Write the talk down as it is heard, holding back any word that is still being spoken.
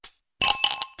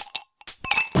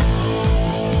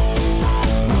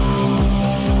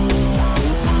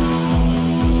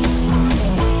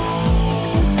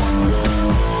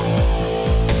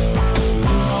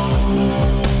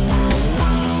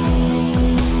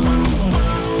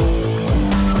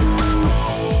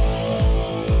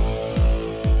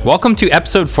Welcome to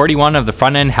episode 41 of the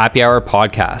Front End Happy Hour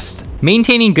podcast.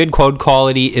 Maintaining good code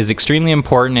quality is extremely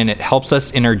important and it helps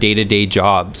us in our day-to-day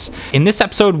jobs. In this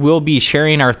episode, we'll be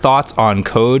sharing our thoughts on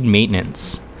code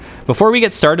maintenance. Before we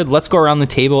get started, let's go around the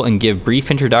table and give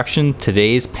brief introduction to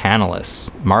today's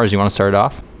panelists. Mars, you want to start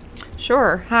off?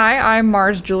 Sure. Hi, I'm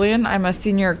Mars Julian. I'm a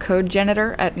senior code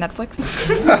janitor at Netflix.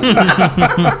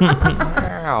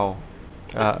 Wow.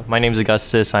 My name's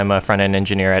Augustus. I'm a front-end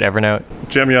engineer at Evernote.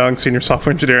 Jim Young, senior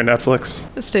software engineer at Netflix.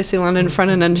 Stacey London,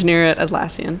 front-end engineer at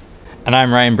Atlassian. And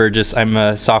I'm Ryan Burgess. I'm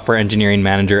a software engineering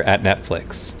manager at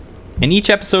Netflix. In each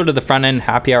episode of the Front End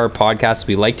Happy Hour podcast,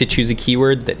 we like to choose a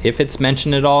keyword that if it's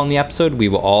mentioned at all in the episode, we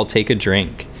will all take a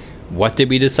drink. What did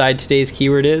we decide today's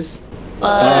keyword is?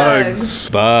 Bugs.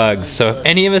 Bugs. So if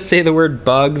any of us say the word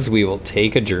bugs, we will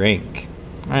take a drink.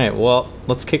 All right, well,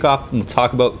 let's kick off and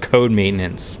talk about code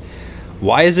maintenance.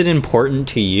 Why is it important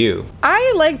to you?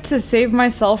 I like to save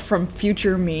myself from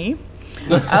future me.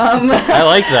 I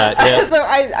like that, yeah. So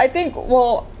I think,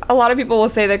 well, a lot of people will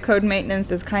say that code maintenance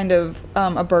is kind of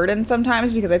a burden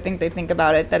sometimes because I think they think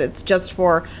about it that it's just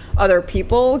for other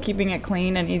people, keeping it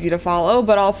clean and easy to follow.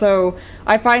 But also,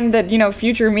 I find that,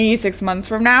 future me 6 months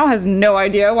from now has no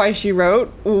idea why she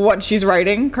wrote what she's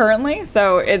writing currently.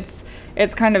 So it's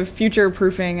kind of future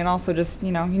proofing, and also just,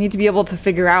 you need to be able to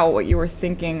figure out what you were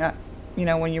thinking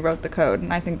when you wrote the code.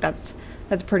 And I think that's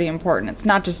pretty important. It's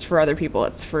not just for other people,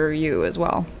 it's for you as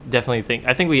well. I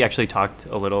think we actually talked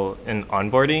a little in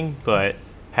onboarding, but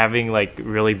having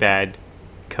really bad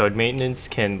code maintenance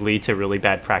can lead to really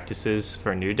bad practices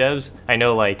for new devs. I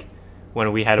know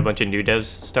when we had a bunch of new devs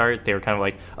start, they were kind of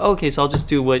like, oh, okay, so I'll just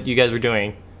do what you guys were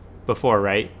doing before,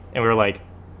 right? And we were like,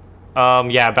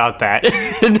 yeah, about that.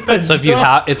 So if you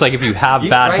have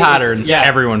bad patterns,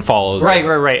 everyone follows. Right.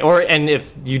 And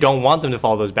if you don't want them to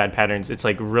follow those bad patterns, it's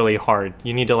really hard.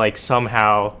 You need to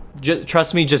somehow,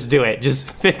 trust me, just do it.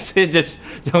 Just fix it. Just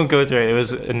don't go through it. It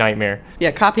was a nightmare.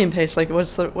 Yeah, copy and paste.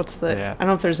 What's the? Yeah. I don't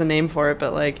know if there's a name for it,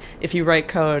 but if you write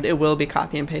code, it will be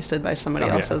copy and pasted by somebody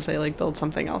else as they build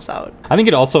something else out. I think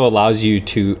it also allows you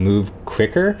to move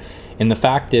quicker. And the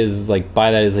fact is, by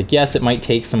that is, yes, it might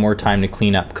take some more time to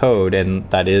clean up code, and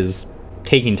that is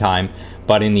taking time.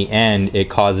 But in the end, it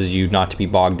causes you not to be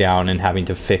bogged down and having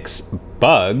to fix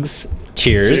bugs.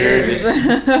 Cheers.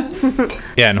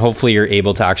 Yeah, and hopefully you're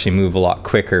able to actually move a lot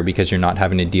quicker because you're not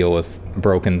having to deal with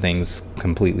broken things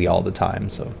completely all the time.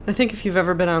 So I think if you've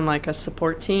ever been on a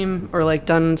support team or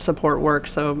done support work,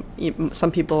 so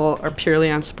some people are purely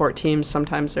on support teams.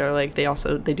 Sometimes they're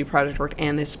they do project work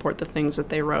and they support the things that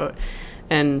they wrote.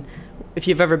 And if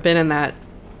you've ever been in that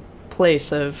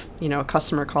place of a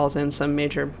customer calls in some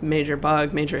major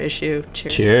bug, major issue,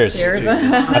 cheers.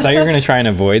 I thought you were going to try and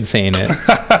avoid saying it.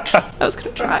 I was going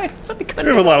to try, but I couldn't.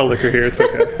 We have a lot of liquor here. It's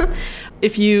okay.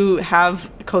 If you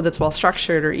have code that's well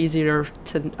structured or easy to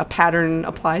a pattern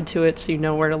applied to it, so you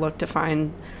know where to look to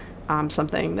find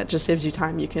something that just saves you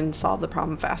time, you can solve the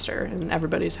problem faster, and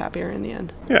everybody's happier in the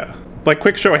end. Yeah.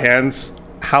 Quick show of hands.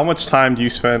 How much time do you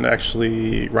spend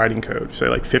actually writing code? Say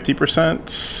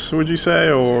 50%, would you say,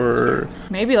 or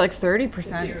Maybe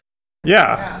 30%.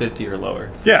 Yeah. 50 or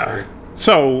lower. Yeah. Sure.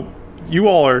 So you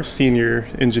all are senior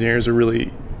engineers, are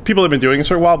really people have been doing this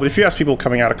for a while. But if you ask people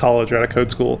coming out of college or out of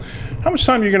code school, how much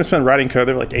time are you going to spend writing code?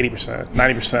 They're 80%,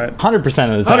 90%,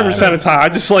 100% of the time. 100% of the time. I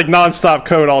just nonstop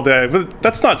code all day. But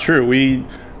that's not true.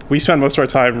 We spend most of our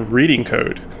time reading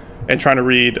code and trying to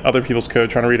read other people's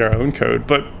code, trying to read our own code.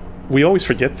 But we always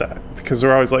forget that because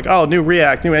we're always new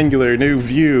React, new Angular, new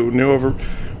Vue, new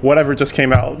whatever just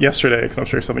came out yesterday, because I'm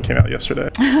sure something came out yesterday.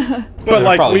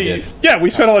 But we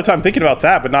spend all our time thinking about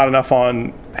that, but not enough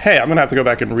on, hey, I'm going to have to go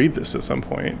back and read this at some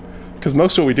point. Because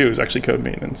most of what we do is actually code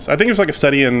maintenance. I think it was a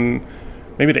study in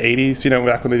maybe the 80s,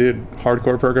 back when they did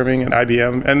hardcore programming at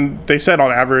IBM. And they said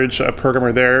on average, a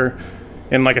programmer there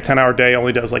in a 10-hour day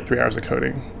only does 3 hours of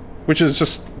coding, which is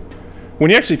just, when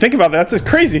you actually think about that, that's just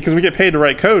crazy because we get paid to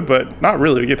write code, but not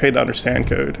really. We get paid to understand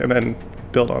code and then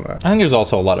build on that. I think there's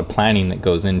also a lot of planning that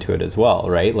goes into it as well,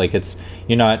 right?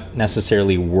 You're not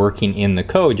necessarily working in the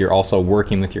code, you're also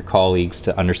working with your colleagues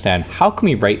to understand how can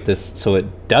we write this so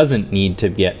it doesn't need to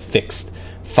get fixed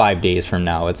 5 days from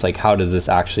now. It's how does this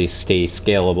actually stay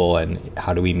scalable and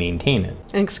how do we maintain it?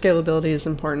 I think scalability is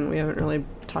important. We haven't really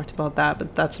talked about that,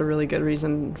 but that's a really good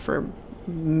reason for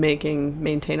making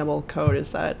maintainable code,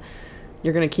 is that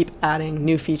you're going to keep adding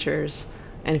new features.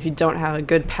 And if you don't have a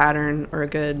good pattern or a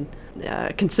good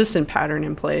consistent pattern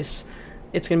in place,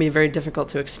 it's going to be very difficult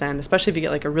to extend, especially if you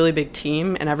get a really big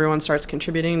team and everyone starts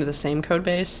contributing to the same code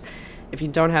base. if you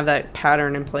don't have that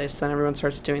pattern in place, then everyone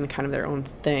starts doing kind of their own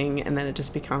thing, and then it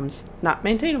just becomes not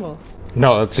maintainable.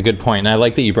 No, that's a good point. And I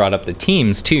like that you brought up the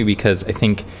teams too, because I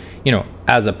think,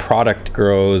 as a product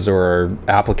grows or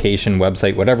application,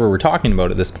 website, whatever we're talking about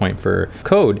at this point for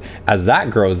code, as that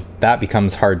grows, that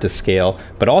becomes hard to scale.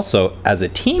 But also as a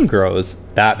team grows,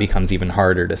 that becomes even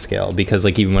harder to scale, because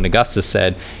like even what Augustus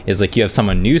said is like you have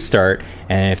someone new start,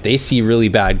 and if they see really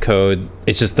bad code,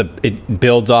 it's just it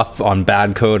builds off on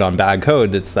bad code on bad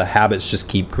code. That's the habits just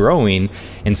keep growing,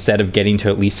 instead of getting to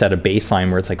at least set a baseline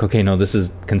where it's like, okay, no, this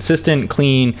is consistent,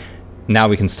 clean. Now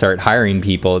we can start hiring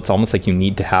people. It's almost like you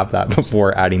need to have that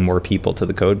before adding more people to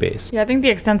the code base. Yeah, I think the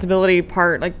extensibility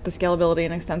part, like the scalability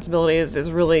and extensibility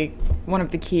is really one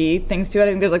of the key things to it. I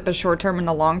think there's like the short-term and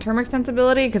the long-term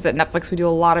extensibility, because at Netflix we do a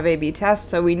lot of A/B tests,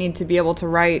 so we need to be able to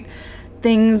write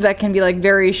things that can be like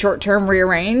very short-term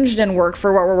rearranged and work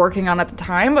for what we're working on at the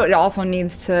time, but it also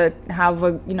needs to have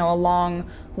a long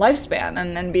lifespan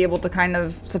and be able to kind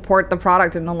of support the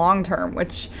product in the long term,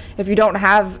 which if you don't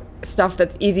have stuff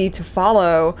that's easy to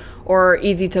follow or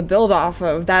easy to build off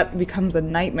of, that becomes a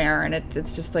nightmare, and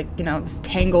it's just like this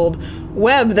tangled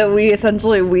web that we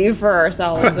essentially weave for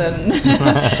ourselves. And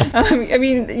I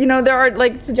mean, there are,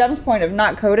 like, to Jem's point of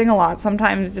not coding a lot,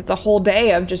 sometimes it's a whole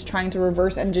day of just trying to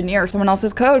reverse engineer someone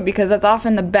else's code, because that's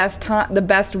often the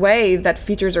best way that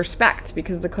features are spec'd,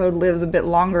 because the code lives a bit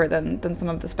longer than some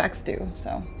of the specs do.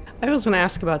 So I was going to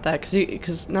ask about that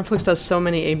because Netflix does so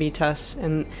many A/B tests,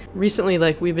 and recently,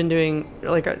 like, we've been doing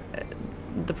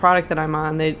the product that I'm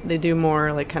on. They do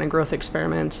more like kind of growth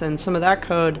experiments, and some of that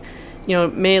code,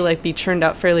 may like be churned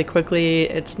out fairly quickly.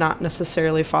 It's not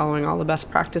necessarily following all the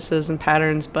best practices and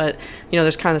patterns, but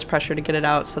there's kind of this pressure to get it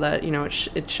out so that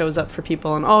it shows up for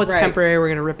people, and it's right. temporary, we're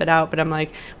going to rip it out. But I'm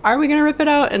like, are we going to rip it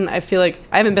out? And I feel like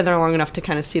I haven't been there long enough to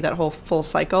kind of see that whole full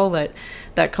cycle that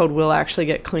code will actually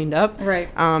get cleaned up. Right.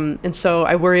 And so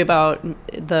I worry about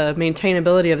the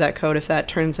maintainability of that code if that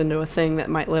turns into a thing that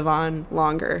might live on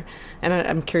longer. And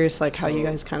I'm curious, like, how you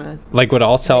guys kind of... Like, what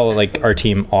I'll tell, like, our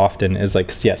team often is,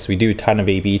 like, yes, we do a ton of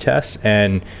A/B tests,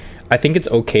 and I think it's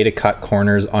okay to cut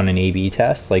corners on an A/B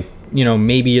test. Like,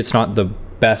 maybe it's not the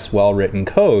best well-written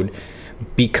code,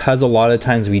 because a lot of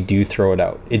times we do throw it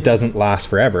out. It doesn't last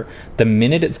forever. The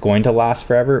minute it's going to last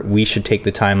forever, we should take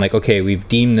the time, like, okay, we've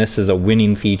deemed this as a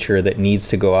winning feature that needs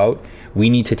to go out. We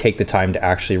need to take the time to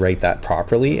actually write that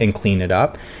properly and clean it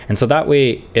up. And so that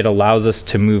way it allows us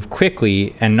to move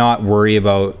quickly and not worry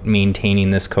about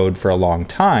maintaining this code for a long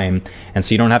time. And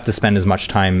so you don't have to spend as much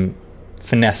time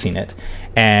finessing it.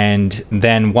 And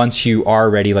then once you are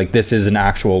ready, like, this is an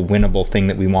actual winnable thing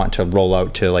that we want to roll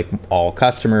out to like all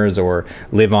customers or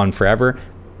live on forever,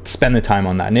 spend the time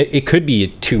on that. And it could be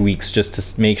 2 weeks just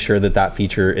to make sure that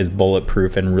feature is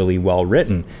bulletproof and really well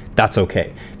written. That's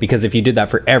okay. Because if you did that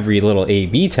for every little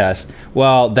A/B test,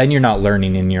 well, then you're not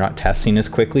learning and you're not testing as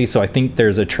quickly. So I think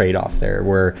there's a trade-off there,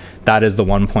 where that is the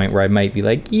one point where I might be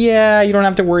like, yeah, you don't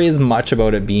have to worry as much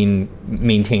about it being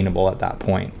maintainable at that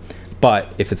point.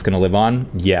 But if it's going to live on,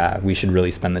 yeah, we should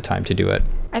really spend the time to do it.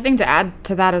 I think to add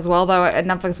to that as well, though, at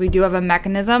Netflix we do have a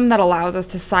mechanism that allows us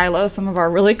to silo some of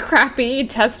our really crappy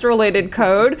test-related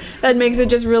code that makes it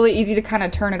just really easy to kind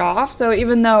of turn it off. So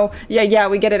even though, yeah,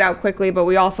 we get it out quickly, but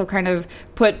we also kind of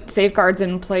put safeguards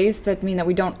in place that mean that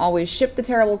we don't always ship the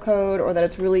terrible code, or that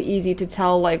it's really easy to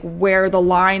tell like where the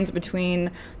lines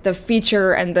between the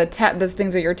feature and the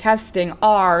things that you're testing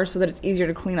are, so that it's easier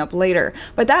to clean up later.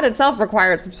 But that itself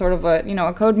required some sort of a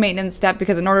code maintenance step,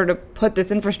 because in order to put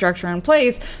this infrastructure in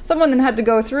place, someone then had to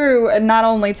go through and not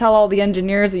only tell all the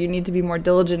engineers that you need to be more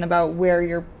diligent about where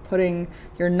you're putting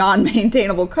your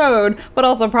non-maintainable code, but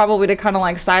also probably to kind of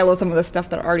like silo some of the stuff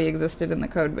that already existed in the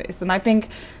code base. And I think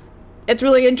it's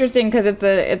really interesting because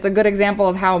it's a good example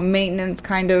of how maintenance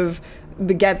kind of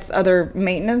begets other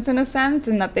maintenance in a sense,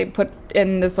 and that they put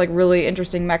in this like really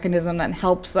interesting mechanism that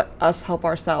helps us help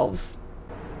ourselves.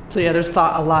 So yeah, there's a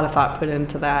lot of thought put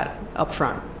into that up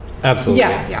front. Absolutely.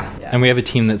 Yes, yeah. And we have a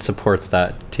team that supports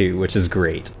that too, which is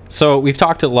great. So we've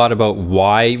talked a lot about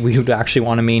why we would actually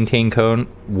want to maintain code.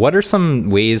 What are some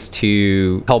ways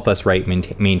to help us write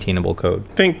maintainable code?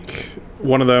 I think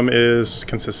one of them is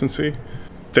consistency.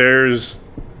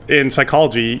 In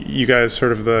psychology, you guys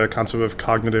heard of the concept of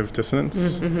cognitive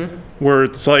dissonance, mm-hmm. where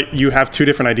it's like you have two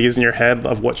different ideas in your head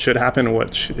of what should happen and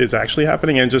what is actually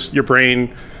happening, and just your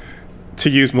brain, to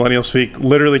use millennial speak,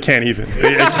 literally can't even.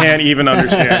 It can't even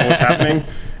understand what's happening.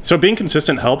 So being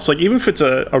consistent helps. Like, even if it's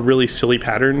a really silly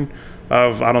pattern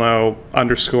of, I don't know,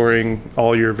 underscoring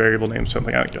all your variable names,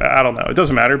 something, I don't know. It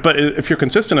doesn't matter. But if you're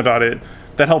consistent about it,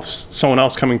 that helps someone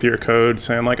else coming through your code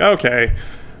saying like, okay,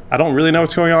 I don't really know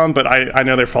what's going on, but I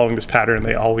know they're following this pattern.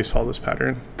 They always follow this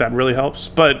pattern. That really helps.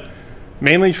 But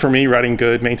mainly for me, writing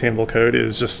good, maintainable code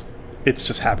is just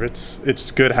habits.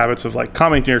 It's good habits of like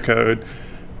commenting your code.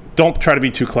 Don't try to be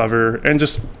too clever, and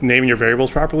just naming your variables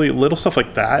properly. Little stuff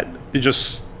like that.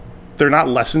 They're not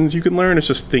lessons you can learn. It's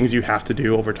just things you have to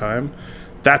do over time.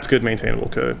 That's good maintainable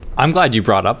code. I'm glad you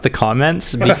brought up the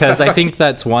comments, because I think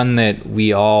that's one that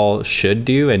we all should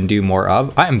do and do more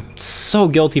of. I am so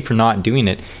guilty for not doing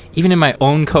it. Even in my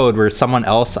own code where someone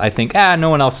else, I think, no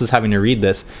one else is having to read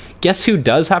this. Guess who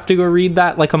does have to go read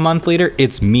that like a month later?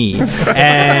 It's me.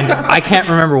 And I can't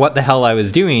remember what the hell I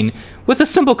was doing. With a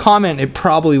simple comment, it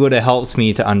probably would have helped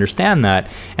me to understand that.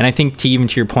 And I think to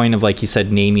your point of, like you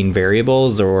said, naming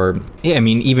variables, or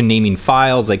even naming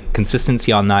files, like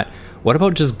consistency on that. What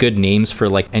about just good names for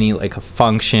like any, like a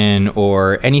function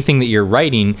or anything that you're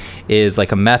writing is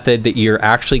like a method that you're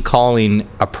actually calling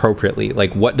appropriately?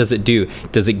 Like, what does it do?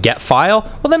 Does it get file?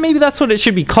 Well, then maybe that's what it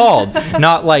should be called.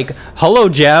 Not like, hello,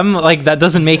 gem. Like, that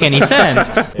doesn't make any sense.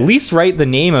 At least write the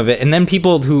name of it. And then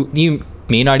people who you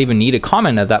may not even need a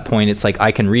comment at that point, it's like,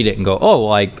 I can read it and go, oh,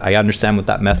 well, I understand what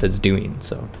that method's doing.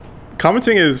 So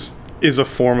commenting is a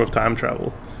form of time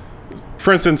travel.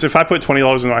 For instance, if I put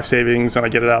 $20 in my savings and I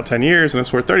get it out 10 years and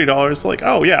it's worth $30, like,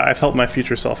 oh yeah, I've helped my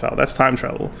future self out. That's time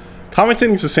travel.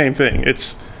 Commenting is the same thing.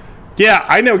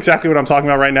 I know exactly what I'm talking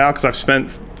about right now because I've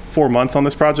spent 4 months on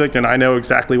this project and I know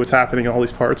exactly what's happening in all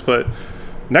these parts, but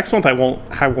next month I won't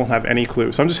have any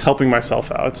clue. So I'm just helping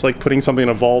myself out. It's like putting something in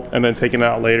a vault and then taking it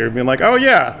out later and being like, oh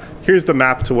yeah, here's the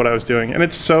map to what I was doing. And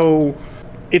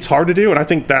it's hard to do, and I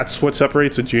think that's what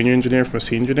separates a junior engineer from a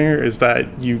senior engineer, is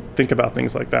that you think about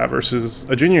things like that, versus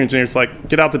a junior engineer, it's like,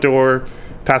 get out the door,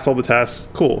 pass all the tests,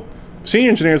 cool. Senior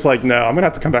engineer is like, no, I'm going to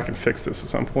have to come back and fix this at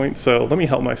some point, so let me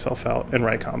help myself out and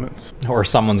write comments. Or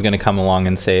someone's going to come along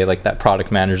and say, like, that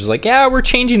product manager's like, yeah, we're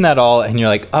changing that all, and you're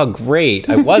like, oh, great,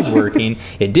 I was working,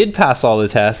 it did pass all the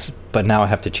tests, but now I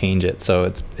have to change it, so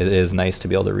it is nice to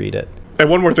be able to read it. And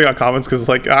one more thing on comments, because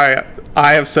like I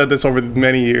have said this over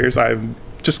many years,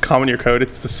 just comment your code.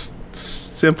 It's the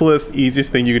simplest,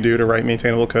 easiest thing you can do to write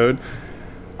maintainable code.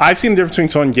 I've seen the difference between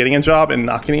someone getting a job and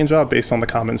not getting a job based on the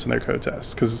comments in their code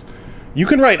tests. Because you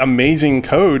can write amazing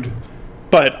code,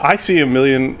 but I see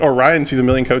Ryan sees a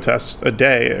million code tests a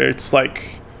day. It's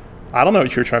like, I don't know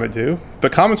what you're trying to do. The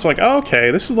comments are like, oh, okay,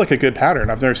 this is like a good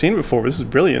pattern. I've never seen it before. This is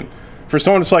brilliant. For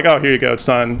someone, it's like, oh, here you go, it's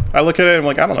done. I look at it and I'm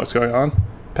like, I don't know what's going on.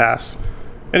 Pass.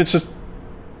 And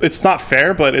it's not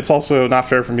fair, but it's also not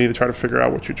fair for me to try to figure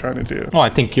out what you're trying to do. Well, I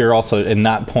think you're also in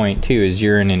that point too, is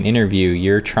you're in an interview,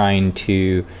 you're trying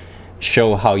to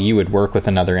show how you would work with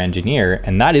another engineer,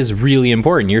 and that is really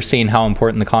important. You're saying how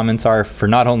important the comments are for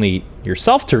not only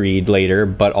yourself to read later,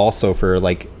 but also for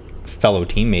like fellow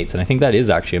teammates, and I think that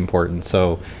is actually important.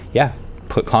 So yeah,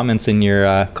 put comments in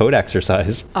your code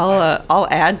exercise. I'll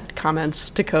add comments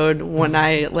to code when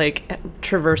I like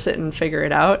traverse it and figure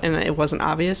it out and it wasn't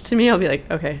obvious to me. I'll be like,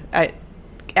 okay, I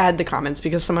add the comments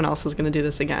because someone else is going to do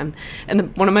this again.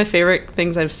 And one of my favorite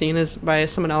things I've seen is by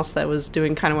someone else that was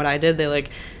doing kind of what I did. They like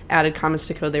added comments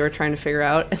to code they were trying to figure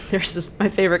out, and there's this, my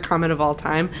favorite comment of all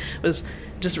time was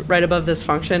just right above this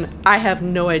function, I have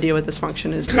no idea what this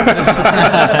function is doing. And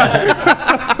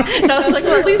I was like,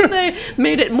 well, at least they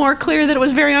made it more clear that it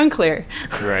was very unclear.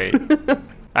 Right.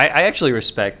 I actually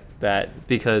respect that,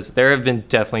 because there have been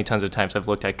definitely tons of times I've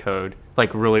looked at code,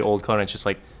 like really old code, and it's just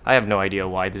like, I have no idea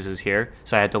why this is here.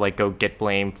 So I had to like go get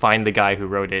blame, find the guy who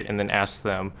wrote it, and then ask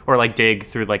them, or like dig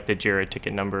through like the Jira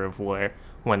ticket number of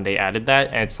when they added that.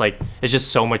 And it's like, it's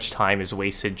just so much time is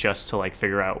wasted just to like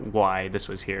figure out why this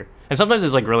was here. And sometimes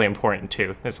it's like really important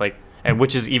too. It's like, and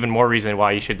which is even more reason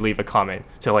why you should leave a comment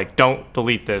to like, don't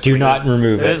delete this. Do not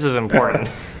remove it. This is important.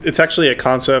 It's actually a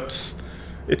concept.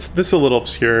 This is a little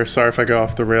obscure. Sorry if I go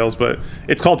off the rails, but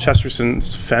it's called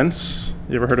Chesterton's fence.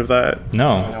 You ever heard of that?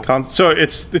 No. So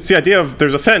it's the idea of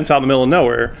there's a fence out in the middle of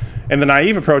nowhere, and the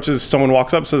naive approach is someone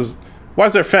walks up and says, why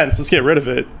is there a fence? Let's get rid of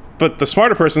it. But the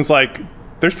smarter person's like,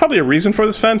 there's probably a reason for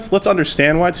this fence. Let's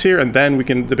understand why it's here, and then we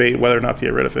can debate whether or not to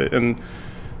get rid of it. And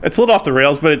it's a little off the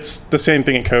rails, but it's the same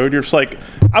thing in code. You're just like,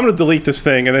 I'm going to delete this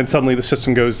thing, and then suddenly the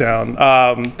system goes down.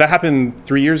 That happened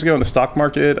 3 years ago in the stock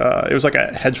market. It was like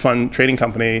a hedge fund trading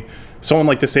company. Someone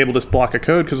like disabled this block of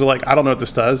code because they're like, I don't know what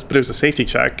this does, but it was a safety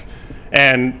check.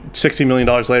 And $60 million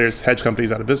later, this hedge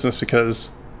company's out of business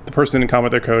because the person didn't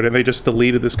comment their code, and they just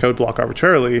deleted this code block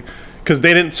arbitrarily because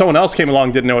someone else came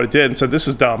along, didn't know what it did, and said, this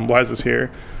is dumb. Why is this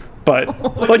here? But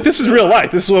like, this is real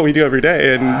life. This is what we do every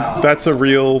day, and that's a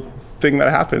real thing that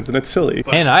happens, and it's silly.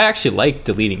 And I actually like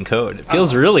deleting code. It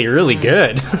feels really, really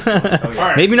good.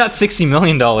 Maybe not $60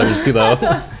 million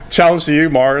though. challenge to you,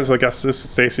 Mars, Augustus,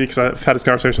 Stacy, because I've had this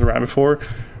conversation with Ryan before.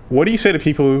 What do you say to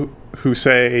people who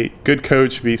say good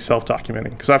code should be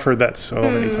self-documenting? Because I've heard that so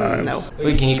many times. No.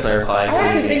 Wait, can you clarify? I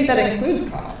actually think that includes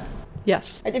comments.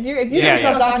 Yes. If you Yeah, say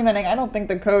self-documenting, I don't think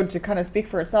the code should kind of speak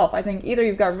for itself. I think either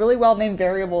you've got really well-named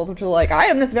variables, which are like, I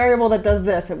am this variable that does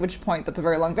this, at which point that's a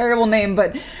very long variable name,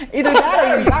 but either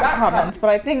that or you've got comments. But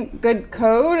I think good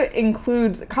code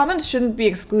includes, comments shouldn't be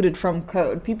excluded from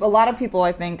code. A lot of people,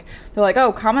 I think, they're like,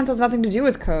 oh, comments has nothing to do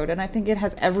with code, and I think it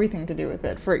has everything to do with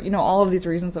it for, all of these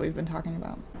reasons that we've been talking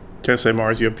about. Can I say,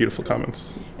 Mars, you have beautiful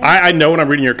comments. I know when I'm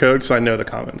reading your code because I know the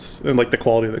comments and the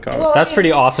quality of the comments. Well, That's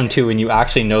pretty awesome too. When you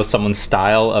actually know someone's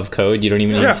style of code, you don't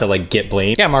even need to get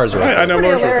blamed. Yeah, Mars, right? I know It's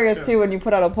pretty Mars. hilarious too when you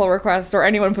put out a pull request or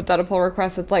anyone puts out a pull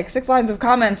request. It's like 6 lines of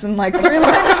comments and 3 lines of code.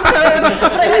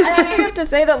 But I actually have to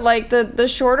say that the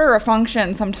shorter a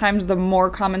function, sometimes the more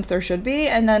comments there should be,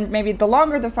 and then maybe the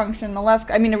longer the function, the less.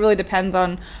 I mean, it really depends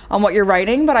on what you're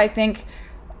writing, but I think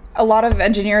a lot of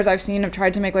engineers I've seen have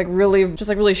tried to make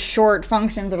really short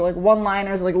functions that are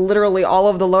one-liners, literally all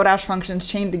of the Lodash functions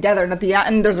chained together, and at the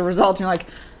end there's a result, and you're like,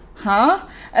 huh?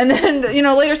 And then,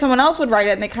 later someone else would write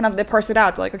it, and they parse it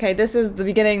out. They're like, okay, this is the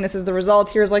beginning, this is the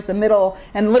result, here's the middle,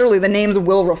 and literally the names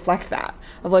will reflect that,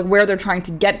 of where they're trying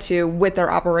to get to with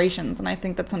their operations. And I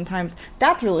think that sometimes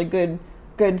that's really good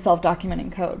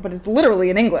self-documenting code, but it's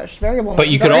literally in English. Variable But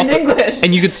you names could are also, in English.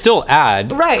 and you could still add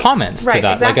comments to right,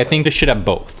 that. exactly. I think they should have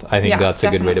both. I think Yeah, that's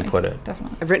a good way to definitely, put it.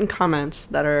 Definitely. I've written comments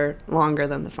that are longer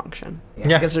than the function.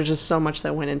 Yeah. Because there's just so much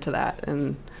that went into that.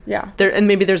 And Yeah. and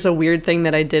maybe there's a weird thing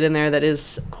that I did in there that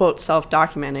is, quote,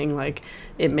 self-documenting.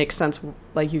 It makes sense.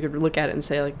 You could look at it and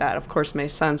say that, of course,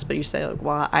 makes sense. But you say,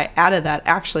 well, I added that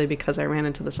actually because I ran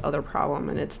into this other problem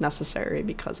and it's necessary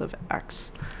because of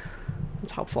X.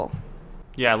 It's helpful.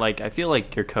 Yeah, I feel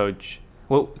like your code,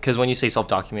 because when you say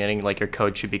self-documenting, your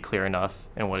code should be clear enough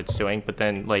in what it's doing. But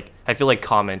then, I feel like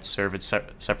comments serve its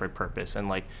separate purpose and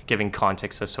giving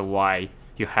context as to why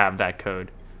you have that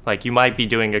code. You might be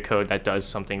doing a code that does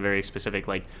something very specific,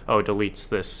 deletes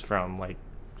this from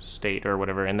state or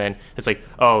whatever, and then it's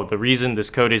the reason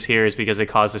this code is here is because it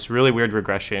caused this really weird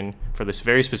regression for this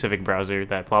very specific browser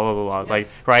that blah blah blah blah.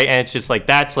 Yes. Right, and it's just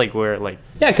that's where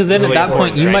Yeah, because then really at that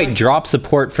point you important, right? might drop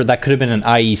support for that could have been an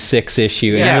IE6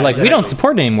 issue, and Yeah, you're we don't exactly.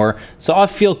 support it anymore. So I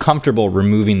feel comfortable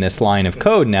removing this line of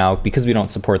code now because we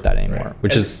don't support that anymore, Right.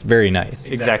 which is very nice.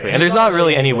 Exactly, and there's not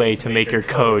really any way to make your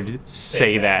code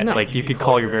say that. No. You could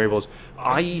call your variables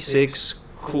IE6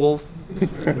 cool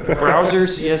browser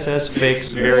CSS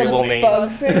fix variable name.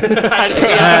 Bug fix.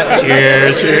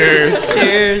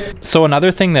 Cheers. So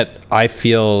another thing that I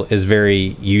feel is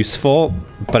very useful,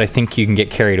 but I think you can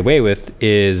get carried away with,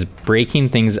 is breaking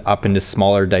things up into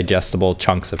smaller digestible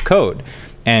chunks of code.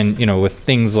 And, with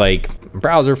things like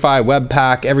Browserify,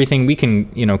 Webpack, everything, we can,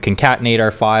 concatenate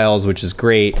our files, which is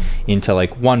great, into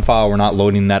one file. We're not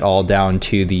loading that all down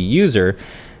to the user.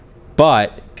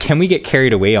 But can we get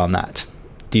carried away on that?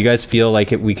 Do you guys feel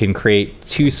we can create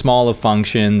too small of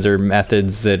functions or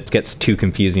methods that gets too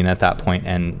confusing at that point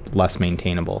and less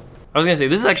maintainable? I was gonna say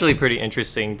this is actually pretty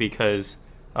interesting because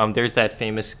there's that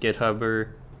famous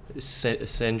GitHubber,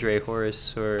 Sindre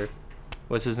Horace, or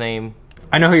what's his name?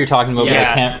 I know who you're talking about, but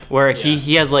I can't. Where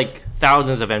he has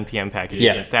thousands of npm packages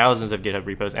Yeah. and thousands of GitHub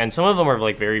repos, and some of them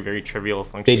are very very trivial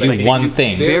functions. They do one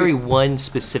thing. very one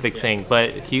specific thing,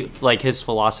 but he his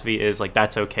philosophy is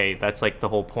that's okay. That's the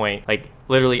whole point.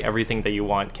 Literally everything that you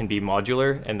want can be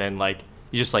modular, and then you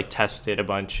just test it a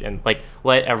bunch and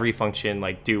let every function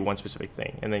do one specific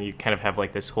thing, and then you kind of have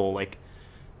this whole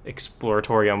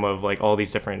exploratorium of all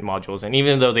these different modules, and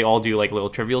even though they all do little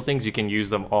trivial things, you can use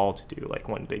them all to do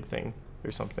one big thing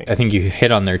or something. I think you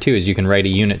hit on there too, is you can write a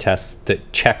unit test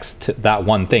that checks to that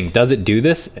one thing. Does it do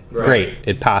this? Right. Great,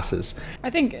 it passes.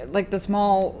 I think the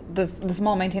small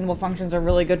maintainable functions are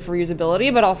really good for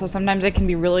usability, but also sometimes it can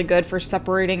be really good for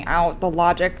separating out the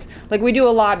logic. We do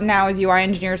a lot now as UI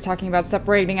engineers, talking about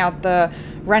separating out the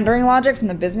rendering logic from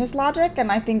the business logic,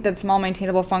 and I think that small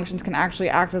maintainable functions can actually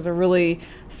act as a really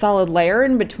solid layer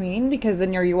in between, because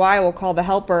then your UI will call the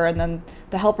helper, and then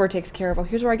the helper takes care of,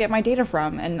 here's where I get my data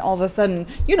from, and all of a sudden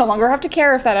you no longer have to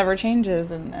care if that ever changes,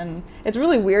 and it's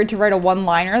really weird to write a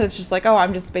one-liner that's just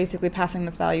I'm just basically passing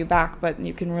this value back, but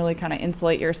you can really kind of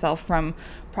insulate yourself from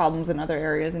problems in other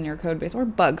areas in your code base, or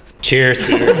bugs. Cheers.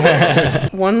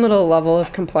 One little level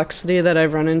of complexity that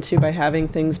I've run into by having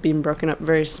things being broken up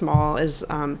very small is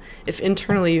if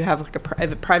internally you have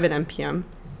a private NPM,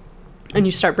 and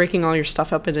you start breaking all your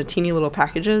stuff up into teeny little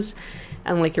packages,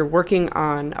 and you're working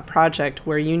on a project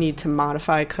where you need to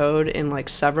modify code in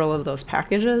several of those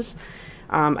packages,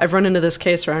 I've run into this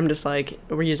case where I'm just like,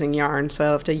 we're using yarn, so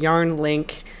I have to yarn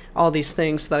link all these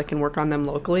things so that I can work on them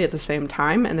locally at the same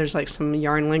time. And there's like some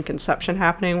yarn link inception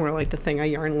happening where like the thing I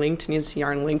yarn linked needs to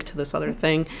yarn link to this other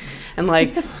thing. And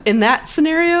like in that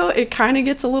scenario, it kind of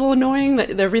gets a little annoying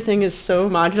that everything is so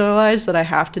modularized that I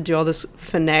have to do all this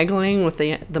finagling with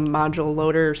the module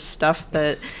loader stuff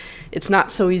that it's not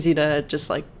so easy to just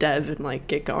like dev and like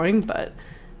get going. But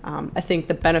I think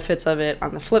the benefits of it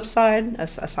on the flip side,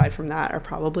 aside from that, are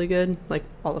probably good, like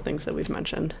all the things that we've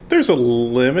mentioned. There's a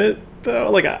limit, though.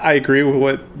 Like, I agree with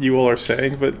what you all are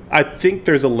saying, but I think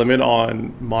there's a limit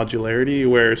on modularity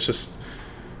where it's just,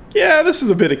 yeah, this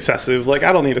is a bit excessive. Like,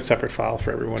 I don't need a separate file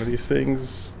for every one of these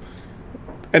things.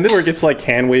 And then where it gets, like,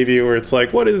 hand-wavy, where it's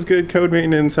like, what is good code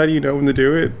maintenance? How do you know when to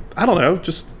do it? I don't know.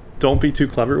 Just don't be too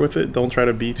clever with it. Don't try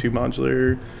to be too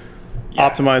modular. Yeah.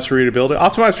 Optimize for readability.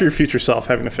 Optimize for your future self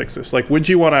having to fix this. Like, would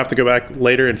you want to have to go back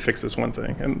later and fix this one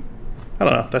thing? And I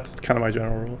don't know. That's kind of my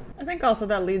general rule. I think also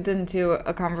that leads into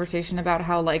a conversation about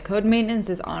how like code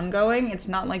maintenance is ongoing. It's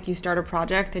not like you start a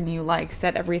project and you like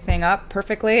set everything up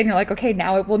perfectly and you're like, okay,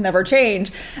 now it will never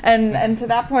change. And to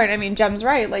that point, I mean, Jem's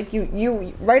right. Like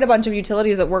you write a bunch of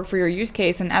utilities that work for your use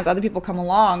case, and as other people come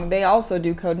along, they also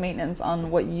do code maintenance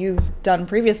on what you've done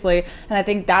previously. And I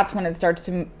think that's when it starts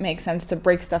to make sense to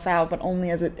break stuff out, but only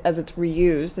as it's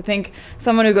reused. I think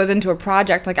someone who goes into a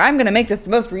project like, I'm going to make this the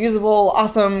most reusable,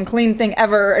 awesome, clean thing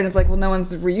ever, and it's like, well, no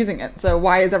one's reusing it, so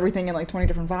why is everything in like 20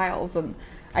 different files? And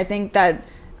I think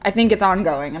it's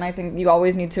ongoing, and I think you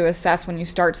always need to assess when you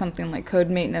start something like code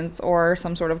maintenance or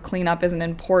some sort of cleanup is an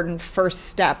important first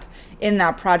step in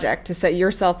that project to set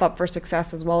yourself up for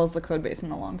success as well as the code base in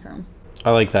the long term.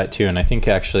 I like that too. And I think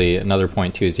actually another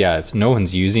point too is, yeah, if no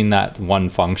one's using that one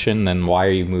function, then why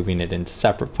are you moving it into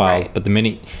separate files? Right. But the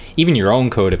minute, even your own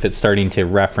code, if it's starting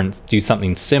to do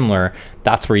something similar,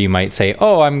 that's where you might say,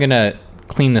 oh, I'm going to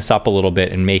clean this up a little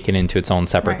bit and make it into its own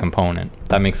separate component.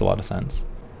 That makes a lot of sense.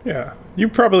 Yeah. You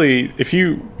probably, if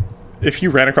you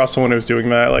ran across someone who's doing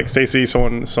that, like Stacy,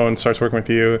 someone starts working with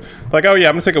you, like, oh yeah,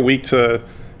 I'm going to take a week to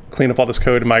clean up all this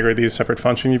code and migrate these separate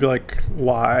functions, you'd be like,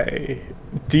 why?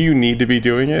 Do you need to be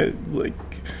doing it? Like,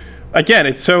 again,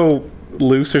 it's so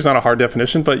loose, there's not a hard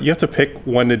definition, but you have to pick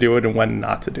when to do it and when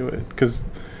not to do it, because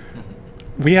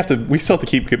we still have to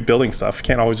keep building stuff.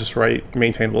 Can't always just write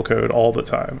maintainable code all the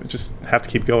time. We just have to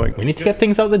keep going. We need to get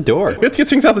things out the door. We have to get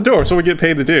things out the door, so we get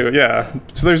paid to do. Yeah.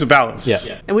 So there's a balance.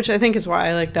 Yeah. And which I think is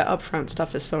why like that upfront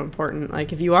stuff is so important.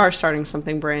 Like if you are starting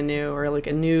something brand new or like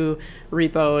a new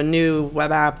repo, a new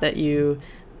web app that you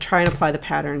try and apply the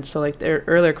patterns. So like the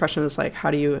earlier question was like,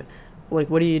 what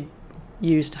do you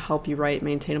use to help you write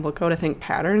maintainable code? I think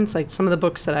patterns, like some of the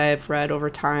books that I've read over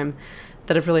time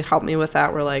that have really helped me with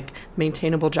that were like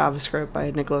Maintainable JavaScript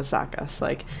by Nicholas Zakas,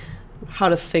 like how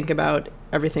to think about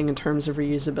everything in terms of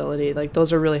reusability. Like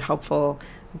those are really helpful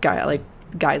guidelines.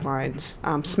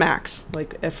 SMACS,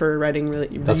 like for writing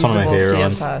really That's one of my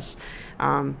favorite CSS.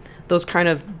 Those kind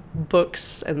of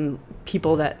books and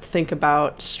people that think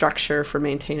about structure for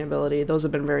maintainability, those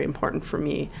have been very important for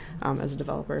me as a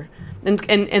developer. And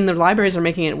the libraries are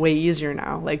making it way easier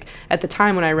now. Like at the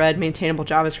time when I read Maintainable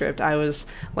JavaScript, I was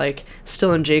like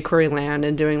still in jQuery land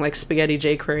and doing like spaghetti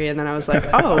jQuery, and then I was like,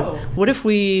 oh, what if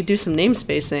we do some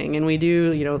namespacing and we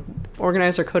do,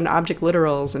 organize our code in object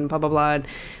literals and blah blah blah. And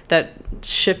that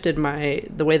shifted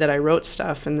the way that I wrote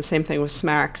stuff. And the same thing with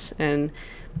SMACS. And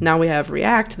now we have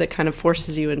React that kind of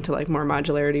forces you into like more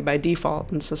modularity by default.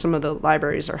 And so some of the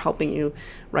libraries are helping you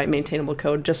write maintainable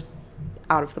code just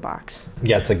out of the box.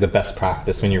 Yeah, it's like the best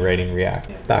practice when you're writing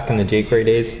React. Back in the jQuery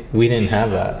days, we didn't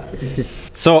have that.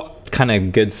 So kind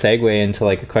of good segue into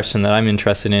like a question that I'm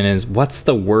interested in is, what's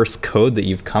the worst code that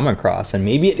you've come across? And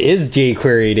maybe it is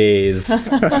jQuery days.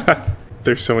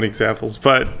 There's so many examples,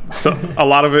 but a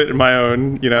lot of it in my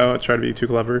own, I try to be too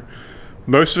clever.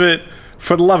 Most of it,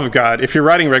 for the love of God, if you're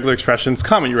writing regular expressions,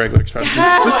 comment your regular expressions.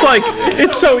 Just like,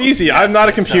 it's so easy. Yes, I'm not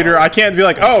a computer. I can't be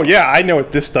like, oh yeah, I know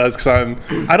what this does, because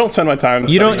I don't spend my time.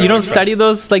 You don't study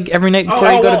those like every night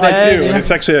before you go to bed? I do. Yeah. It's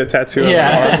actually a tattoo.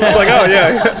 Yeah. It's like, oh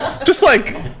yeah. Just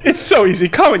like, it's so easy.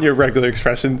 Comment your regular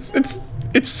expressions.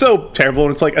 It's so terrible,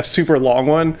 and it's like a super long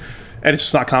one, and it's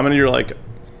just not commented. You're like,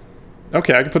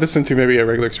 okay, I can put this into maybe a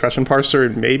regular expression parser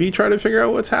and maybe try to figure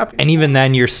out what's happening. And even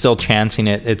then, you're still chancing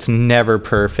it. It's never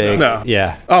perfect. No.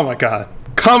 Yeah. Oh my God.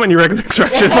 Comment your regular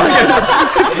expression.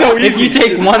 It's so easy. If you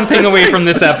take one thing away from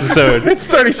this episode. It's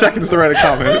 30 seconds to write a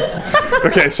comment.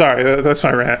 Okay, sorry. That's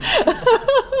my rant.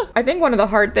 I think one of the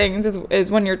hard things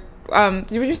is when when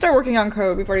you start working on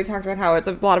code. We've already talked about how it's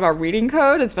a lot about reading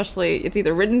code, especially it's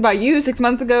either written by you 6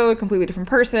 months ago, a completely different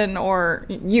person, or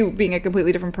you being a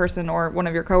completely different person, or one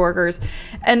of your coworkers.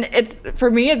 And for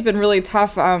me, it's been really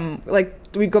tough. Like,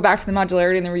 we go back to the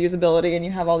modularity and the reusability, and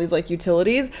you have all these like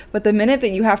utilities, but the minute that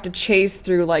you have to chase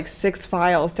through like 6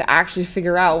 files to actually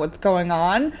figure out what's going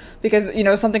on, because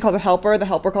something calls a helper, the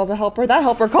helper calls a helper, that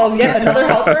helper calls yet another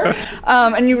helper,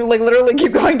 and you like literally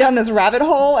keep going down this rabbit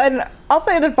hole. And I'll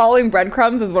say that following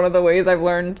breadcrumbs is one of the ways I've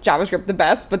learned JavaScript the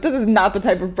best, but this is not the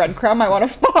type of breadcrumb I want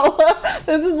to follow.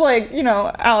 This is like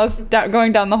Alice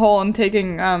going down the hole and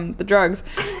taking the drugs.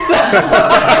 So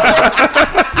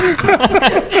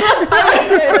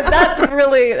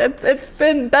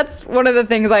that's one of the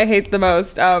things I hate the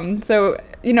most. So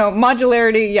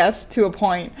modularity, yes, to a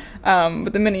point,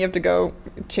 but the minute you have to go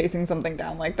chasing something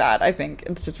down like that, I think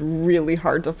it's just really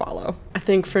hard to follow. I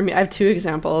think for me, I have 2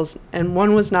 examples, and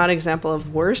one was not an example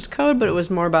of worst code, but it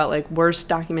was more about like worst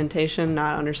documentation,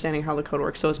 not understanding how the code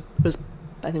works. So it was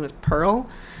I think it was Perl.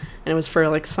 And it was for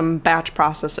like some batch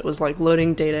process. It was like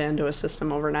loading data into a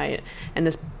system overnight. And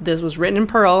this was written in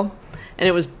Perl, and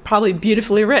it was probably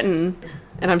beautifully written.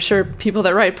 And I'm sure people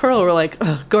that write Perl were like,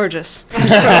 oh, gorgeous. It's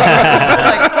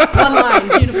like one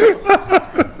line, beautiful.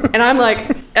 And I'm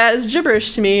like, as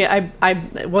gibberish to me. I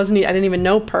didn't even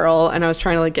know Perl, and I was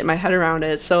trying to like get my head around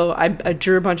it. So I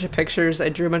drew a bunch of pictures. I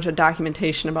drew a bunch of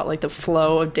documentation about like the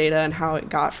flow of data and how it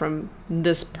got from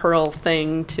this Perl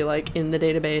thing to like in the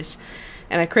database.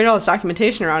 And I created all this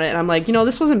documentation around it, and I'm like,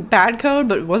 this wasn't bad code,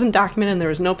 but it wasn't documented, and there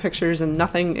was no pictures and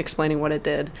nothing explaining what it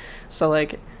did. So,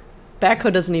 like, bad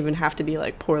code doesn't even have to be,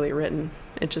 like, poorly written.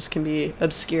 It just can be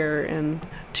obscure and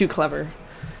too clever.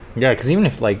 Yeah, because even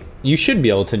if, like, you should be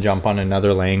able to jump on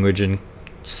another language and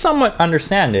somewhat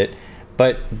understand it,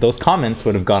 but those comments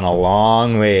would have gone a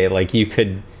long way. Like, you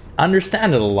could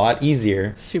understand it a lot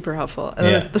easier. Super helpful. And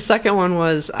then the second one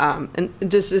was, and it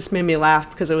just made me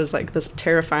laugh because it was like this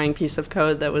terrifying piece of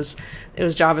code it was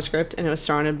JavaScript, and it was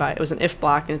surrounded by, it was an if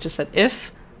block, and it just said,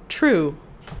 if true,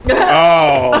 do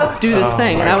this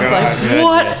thing. And I was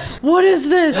like, what is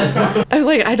this? I'm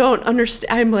like, I don't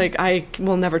understand. I'm like, I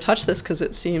will never touch this because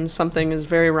it seems something is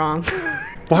very wrong.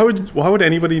 Why would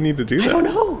anybody need to do that? I don't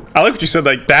know. I like what you said,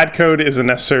 like, bad code isn't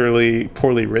necessarily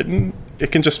poorly written.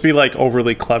 It can just be, like,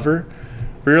 overly clever.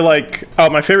 Where you're like, oh,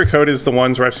 my favorite code is the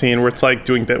ones where I've seen where it's, like,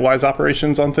 doing bitwise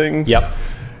operations on things. Yep.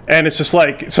 And it's just,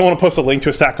 like, someone will post a link to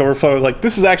a Stack Overflow, like,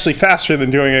 this is actually faster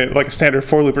than doing it, like, a standard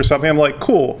for loop or something. I'm like,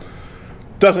 cool.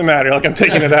 Doesn't matter. Like, I'm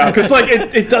taking it out. Because, like,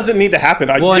 it doesn't need to happen.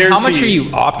 And how much are you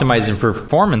optimizing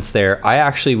performance there? I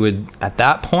actually would, at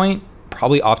that point,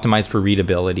 probably optimize for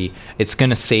readability. It's going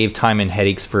to save time and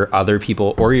headaches for other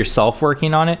people or yourself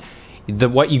working on it.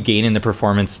 What you gain in the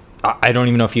performance, I don't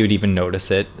even know if you would even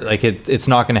notice it. Like, it's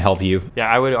not going to help you.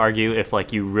 Yeah, I would argue if,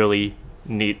 like, you really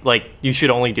need, like, you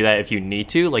should only do that if you need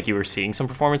to, like, you were seeing some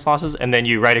performance losses, and then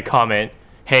you write a comment,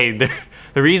 hey,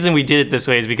 the reason we did it this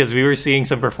way is because we were seeing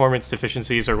some performance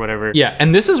deficiencies or whatever. Yeah,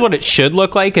 and this is what it should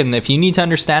look like, and if you need to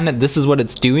understand it, this is what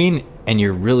it's doing, and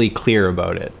you're really clear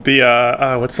about it.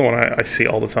 The, what's the one I see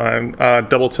all the time?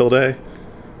 Double tilde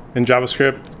in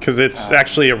JavaScript, because it's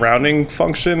actually a rounding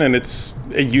function, and it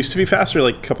used to be faster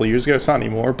like a couple of years ago. It's not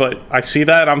anymore, but I see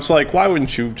that, and I'm just like, why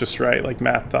wouldn't you just write like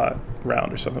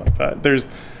math.round or something like that?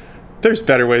 There's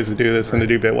better ways to do this than to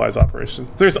do bitwise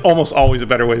operations. There's almost always a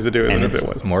better ways to do it than a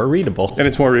bitwise. It's more readable. And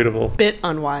it's more readable. Bit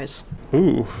unwise.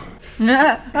 Ooh.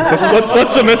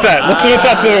 let's submit that. Let's submit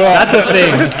that to that's a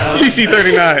thing.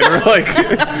 TC39 or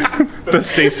like the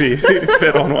Stacy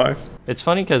bit unwise. It's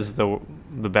funny because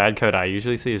the bad code I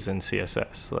usually see is in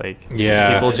CSS. Like,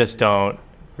 yeah, people just don't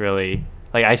really,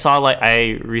 like,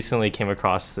 I recently came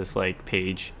across this like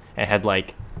page and had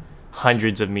like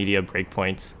hundreds of media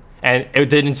breakpoints, and it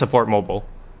didn't support mobile.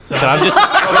 So I'm just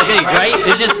okay, right?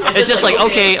 It's just like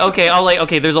okay, I'll like,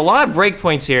 okay, there's a lot of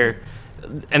breakpoints here,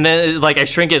 and then like I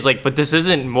shrink it, it's like, but this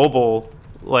isn't mobile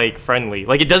like friendly.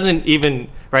 Like, it doesn't even,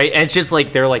 right? And it's just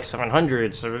like they're like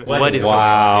 700s or what is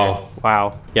wow.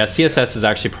 Wow. Yeah, CSS is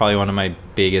actually probably one of my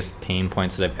biggest pain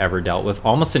points that I've ever dealt with.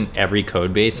 Almost in every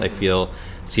code base, I feel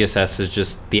CSS is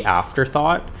just the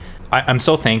afterthought. I'm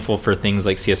so thankful for things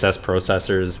like CSS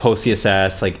processors,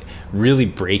 PostCSS, like really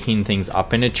breaking things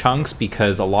up into chunks,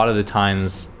 because a lot of the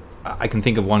times I can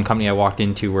think of one company I walked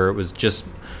into where it was just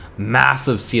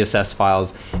massive CSS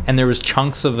files, and there was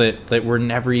chunks of it that were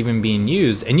never even being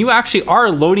used, and you actually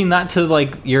are loading that to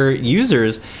like your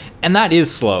users, and that is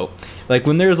slow. Like,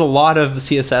 when there's a lot of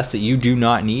CSS that you do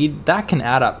not need, that can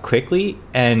add up quickly.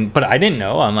 But I didn't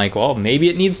know. I'm like, well, maybe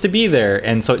it needs to be there.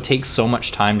 And so it takes so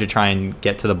much time to try and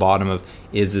get to the bottom of,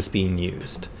 is this being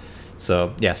used?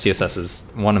 So yeah, CSS is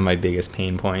one of my biggest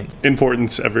pain points.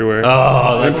 Importance everywhere.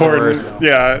 Oh, that's the worst. Importance.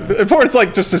 Yeah, importance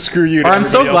like just to screw you. To Or I'm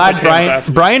so everybody else glad that comes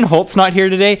after. Brian Holt's not here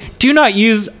today. Do not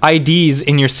use IDs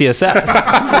in your CSS.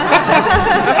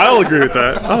 I'll agree with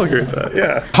that.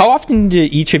 Yeah. How often do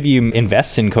each of you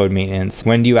invest in code maintenance?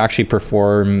 When do you actually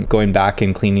perform going back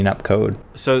and cleaning up code?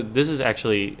 So this is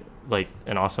actually like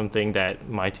an awesome thing that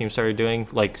my team started doing.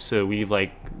 Like, so we've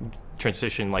like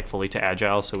transitioned like fully to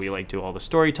agile. So we like do all the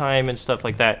story time and stuff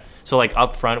like that. So like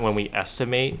up front, when we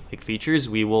estimate like features,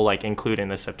 we will like include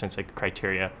an acceptance like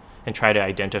criteria and try to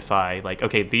identify like,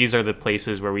 okay, these are the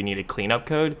places where we need to clean up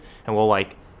code, and we'll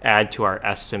like add to our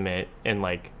estimate and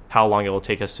like how long it will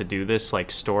take us to do this like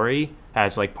story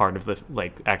as like part of the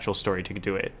like actual story to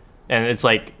do it. And it's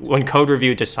like when code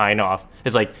review to sign off,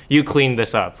 it's like you clean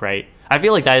this up, right? I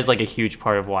feel like that is like a huge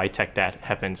part of why tech debt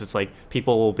happens. It's like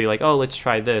people will be like, oh, let's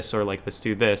try this, or like let's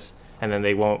do this, and then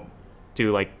they won't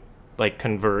do like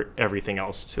convert everything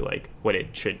else to like what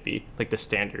it should be, like the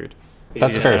standard.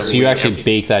 That's fair. So you actually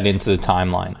bake that into the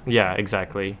timeline. Yeah,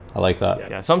 exactly. I like that.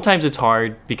 Yeah, sometimes it's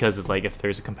hard because it's like if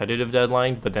there's a competitive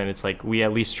deadline, but then it's like we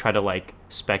at least try to like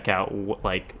spec out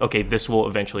like, okay, this will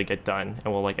eventually get done,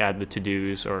 and we'll like add the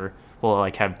to-dos, or we'll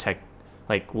like have tech,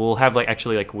 like we'll have like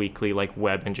actually like weekly like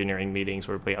web engineering meetings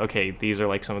where we're like, okay, these are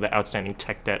like some of the outstanding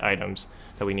tech debt items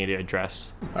that we need to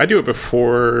address. I do it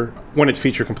before, when it's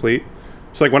feature complete.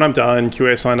 So like when I'm done,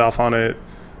 QA signed off on it,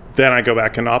 then I go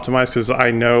back and optimize because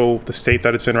I know the state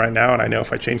that it's in right now, and I know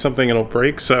if I change something, it'll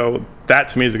break. So that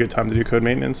to me is a good time to do code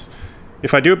maintenance.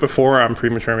 If I do it before, I'm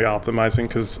prematurely optimizing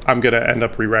because I'm going to end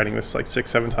up rewriting this like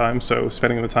 6-7 times. So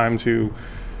spending the time to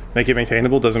make it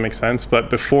maintainable doesn't make sense. But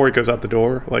before it goes out the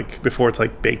door, like before it's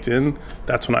like baked in,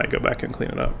 that's when I go back and clean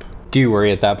it up. Do you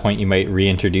worry at that point you might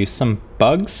reintroduce some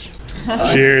bugs?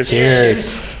 Cheers.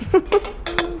 Cheers.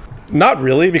 Not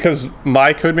really, because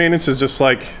my code maintenance is just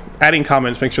like adding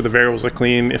comments, make sure the variables are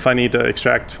clean. If I need to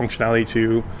extract functionality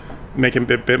to make it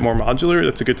a bit more modular,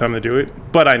 that's a good time to do it.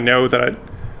 But I know that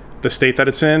the state that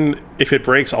it's in, if it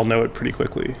breaks, I'll know it pretty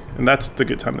quickly. And that's the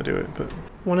good time to do it. But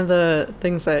One of the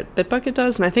things that Bitbucket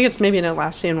does, and I think it's maybe an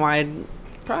Atlassian-wide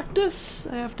practice,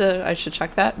 I should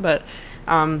check that, but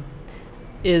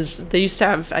is they used to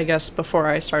have, I guess before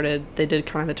I started, they did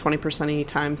kind of the 20%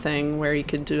 e-time thing where you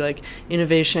could do like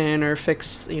innovation or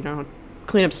fix,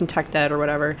 clean up some tech debt or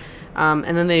whatever. And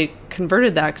then they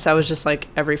converted that because that was just like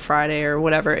every Friday or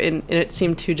whatever. And it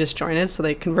seemed too disjointed. So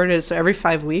they converted it. So every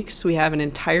 5 weeks, we have an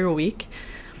entire week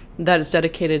that is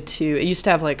dedicated to, it used to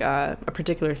have like a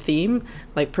particular theme,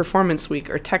 like performance week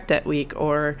or tech debt week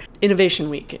or innovation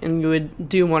week. And you would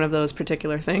do one of those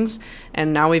particular things.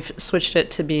 And now we've switched it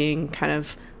to being kind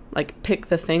of like pick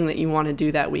the thing that you want to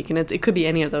do that week. And it could be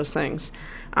any of those things.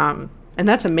 And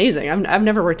that's amazing. I've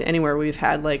never worked anywhere where we've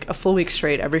had like a full week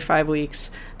straight every 5 weeks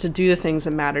to do the things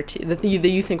that matter to you, that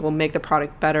you think will make the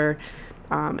product better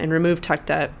and remove tech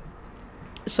debt.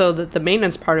 So the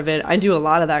maintenance part of it, I do a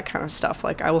lot of that kind of stuff.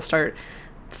 Like I will start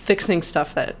fixing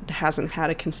stuff that hasn't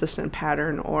had a consistent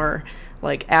pattern, or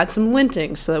like add some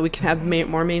linting so that we can have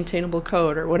more maintainable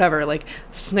code or whatever. Like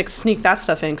sneak that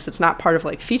stuff in because it's not part of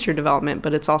like feature development,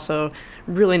 but it's also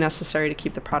really necessary to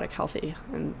keep the product healthy.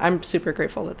 And I'm super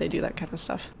grateful that they do that kind of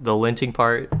stuff. The linting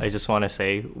part, I just want to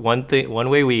say one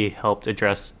way we helped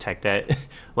address tech debt,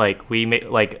 like we made,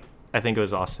 like I think it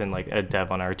was Austin, like a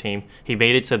dev on our team, he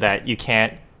made it so that you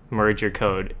can't merge your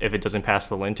code if it doesn't pass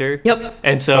the linter. Yep.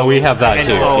 And so we have that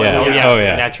too.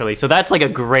 Yeah. Naturally. So that's like a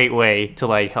great way to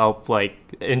like help like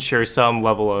ensure some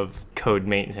level of code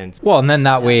maintenance. Well, and then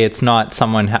that way it's not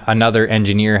another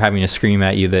engineer having to scream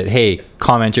at you that, hey,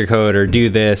 comment your code or do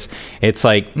this. It's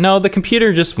like, no, the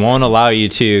computer just won't allow you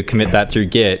to commit that through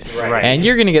Git. Right. And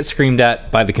you're going to get screamed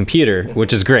at by the computer,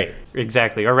 which is great.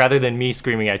 Exactly. Or rather than me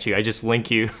screaming at you, I just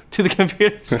link you to the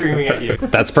computer screaming at you.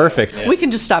 That's perfect. We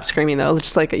can just stop screaming though.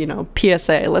 Just like,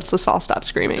 PSA, let's us all stop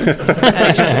screaming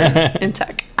in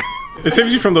tech. it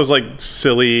saves you from those like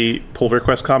silly pull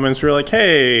request comments where you're like,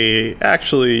 hey,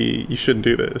 actually, you shouldn't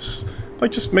do this.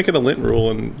 Like, just make it a lint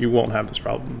rule and you won't have this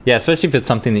problem. Yeah, especially if it's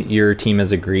something that your team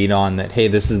has agreed on, that, hey,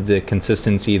 this is the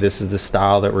consistency, this is the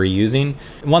style that we're using.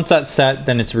 Once that's set,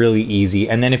 then it's really easy.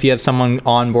 And then if you have someone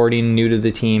onboarding new to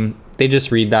the team, they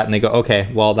just read that and they go,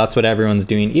 okay, well, that's what everyone's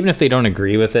doing. Even if they don't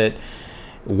agree with it,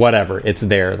 whatever, it's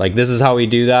there. Like, this is how we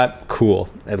do that. Cool.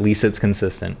 At least it's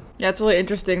consistent. Yeah, it's really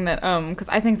interesting that, because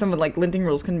I think some of like linting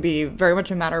rules can be very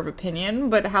much a matter of opinion,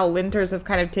 but how linters have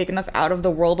kind of taken us out of the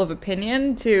world of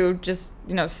opinion to just,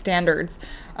 standards.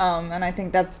 And I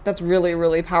think that's really,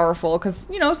 really powerful because,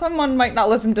 someone might not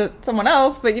listen to someone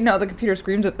else, but, the computer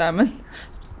screams at them.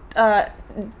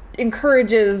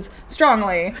 encourages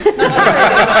strongly to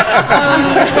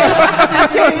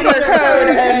change their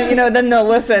code, and then they'll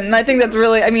listen. And I think that's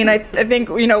really, I think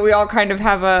we all kind of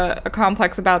have a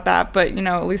complex about that, but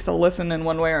at least they'll listen in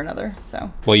one way or another.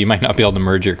 So Well, you might not be able to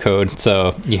merge your code,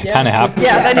 so you kind of have to.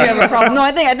 yeah, then you have a problem. No,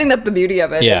 I think that's the beauty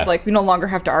of it. Yeah. It's like we no longer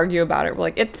have to argue about it. We're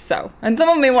like, it's so. And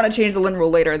someone may want to change the lint rule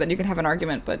later, then you can have an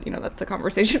argument, but that's a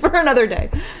conversation for another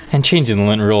day. And changing the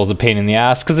lint rule is a pain in the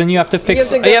ass because then you have to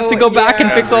fix. You You have to go back and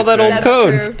yeah. fix all that old That's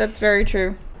code. true. That's very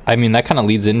true. I mean, that kind of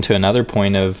leads into another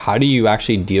point of how do you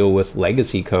actually deal with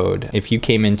legacy code? If you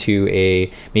came into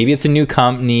maybe it's a new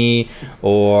company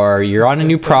or you're on a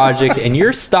new project and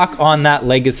you're stuck on that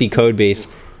legacy code base,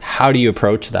 how do you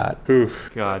approach that?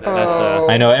 God, that's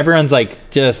I know everyone's like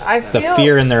just the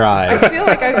fear in their eyes. I feel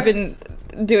like I've been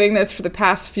doing this for the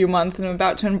past few months and I'm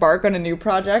about to embark on a new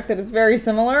project that is very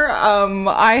similar.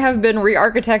 I have been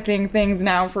re-architecting things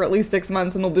now for at least 6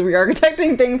 months and will be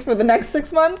re-architecting things for the next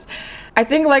 6 months. I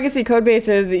think legacy code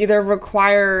bases either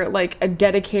require like a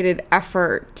dedicated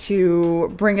effort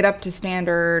to bring it up to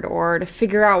standard or to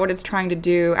figure out what it's trying to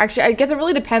do. Actually, I guess it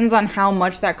really depends on how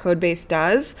much that code base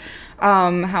does,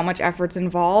 how much effort's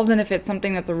involved, and if it's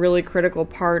something that's a really critical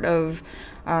part of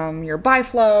your buy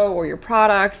flow or your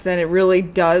product, then it really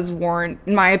does warrant,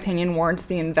 in my opinion, warrants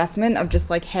the investment of just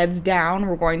like heads down.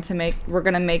 We're going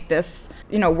to make this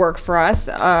work for us.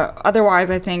 Otherwise,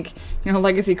 I think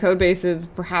legacy code bases,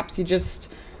 perhaps you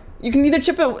can either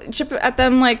chip it at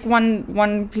them like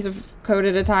one piece of code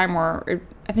at a time, or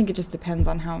I think it just depends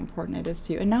on how important it is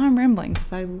to you. And now I'm rambling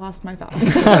because I lost my thought.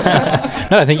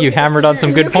 No, I think you hammered on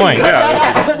some good points.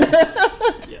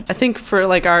 I think for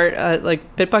like our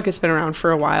Bitbucket's been around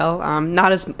for a while,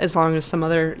 not as long as some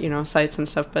other sites and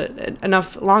stuff,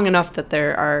 but long enough that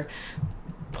there are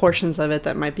portions of it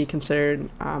that might be considered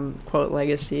quote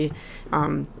legacy.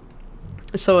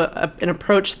 So an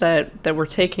approach that we're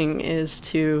taking is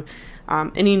to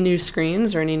any new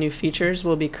screens or any new features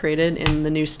will be created in the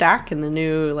new stack, in the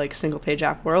new like single page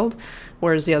app world,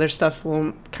 whereas the other stuff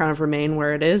will kind of remain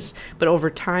where it is. But over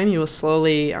time, you will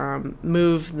slowly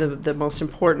move the most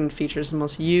important features, the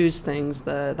most used things,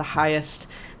 the highest,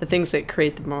 the things that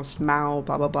create the most MAU,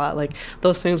 blah, blah, blah. Like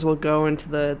those things will go into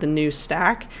the new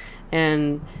stack,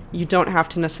 and you don't have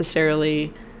to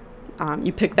necessarily,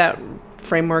 you pick that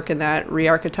framework and that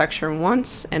re-architecture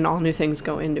once and all new things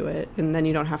go into it, and then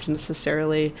you don't have to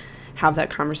necessarily have that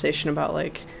conversation about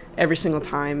like every single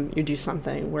time you do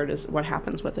something what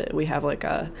happens with it. We have like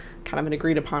a kind of an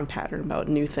agreed upon pattern about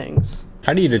new things.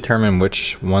 How do you determine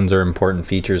which ones are important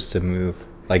features to move,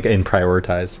 like and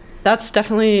prioritize? That's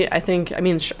definitely, I think,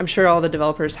 I'm sure all the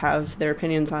developers have their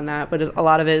opinions on that, but a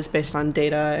lot of it is based on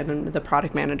data and the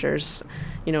product managers,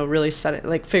 really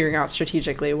figuring out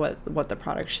strategically what the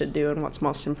product should do and what's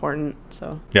most important.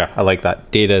 So yeah, I like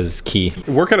that. Data is key.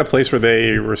 Work at a place where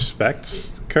they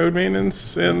respect code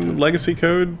maintenance and legacy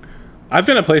code. I've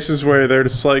been at places where they're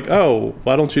just like, oh,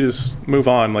 why don't you just move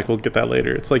on? Like, we'll get that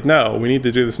later. It's like, no, we need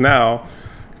to do this now,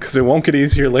 because it won't get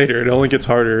easier later. It only gets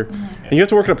harder. Mm-hmm. And you have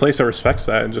to work at a place that respects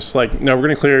that and just like, no, we're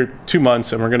going to clear 2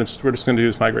 months and we're just going to do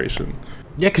this migration.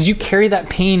 Yeah, because you carry that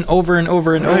pain over and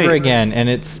over and over again, and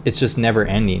it's just never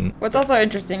ending. What's also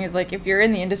interesting is like if you're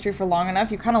in the industry for long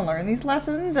enough, you kind of learn these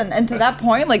lessons, and to that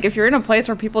point, like if you're in a place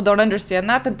where people don't understand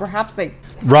that, then perhaps they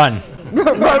run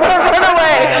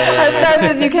away as fast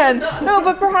as you can. No,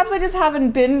 but perhaps I just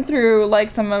haven't been through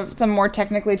like some more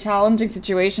technically challenging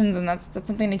situations, and that's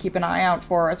something to keep an eye out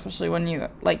for, especially when you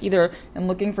like either in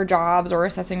looking for jobs or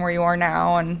assessing where you are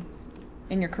now and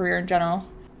in your career in general.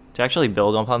 To actually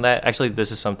build upon that,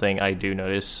 this is something I do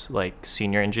notice like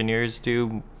senior engineers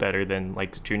do better than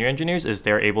like junior engineers, is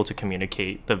they're able to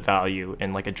communicate the value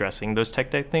in like addressing those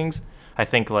tech things. I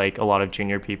think like a lot of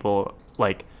junior people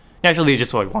like naturally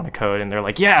just like want to code and they're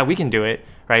like, yeah, we can do it,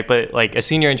 right? But like a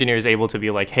senior engineer is able to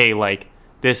be like, hey, like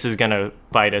this is gonna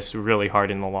bite us really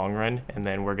hard in the long run, and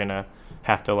then we're gonna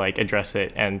have to like address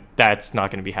it, and that's not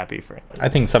going to be happy for it. I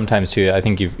think sometimes too, I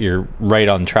think you're right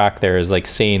on track there, is like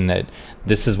saying that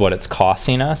this is what it's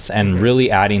costing us and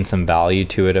really adding some value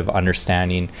to it, of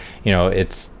understanding,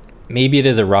 maybe it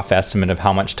is a rough estimate of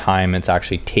how much time it's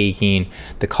actually taking,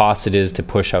 the cost it is to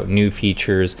push out new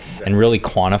features, and really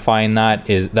quantifying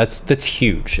that's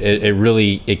huge. It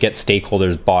really gets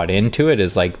stakeholders bought into it,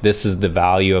 is like, this is the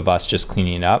value of us just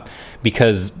cleaning up,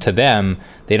 because to them,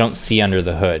 they don't see under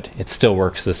the hood. It still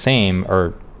works the same,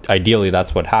 or ideally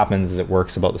that's what happens, is it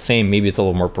works about the same. Maybe it's a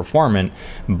little more performant,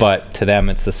 but to them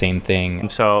it's the same thing.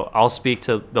 So I'll speak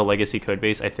to the legacy code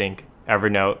base. I think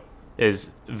Evernote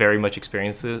is very much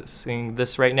experiencing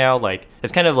this right now. Like,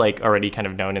 it's kind of like already kind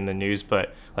of known in the news,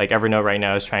 but like Evernote right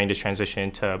now is trying to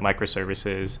transition to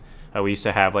microservices. We used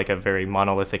to have like a very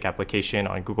monolithic application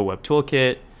on Google Web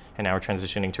Toolkit, and now we're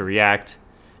transitioning to React.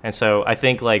 And so I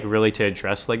think like really to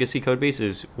address legacy code base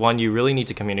is, one, you really need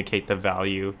to communicate the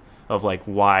value of like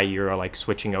why you're like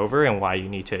switching over and why you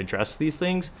need to address these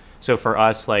things. So for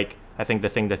us, like, I think the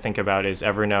thing to think about is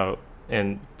Evernote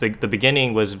in the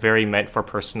beginning was very meant for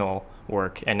personal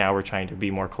work, and now we're trying to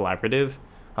be more collaborative.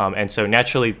 And so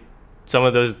naturally, some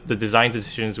of the design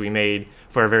decisions we made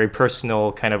for a very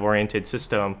personal kind of oriented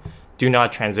system do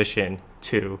not transition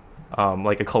to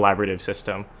like a collaborative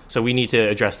system. So we need to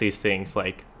address these things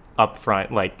like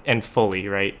upfront, like, and fully,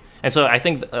 right? And so I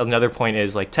think another point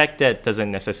is like tech debt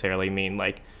doesn't necessarily mean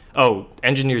like, oh,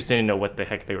 engineers didn't know what the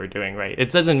heck they were doing, right? It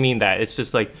doesn't mean that. It's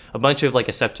just like a bunch of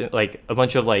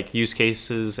like use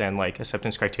cases and like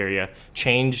acceptance criteria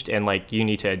changed, and like you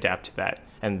need to adapt to that,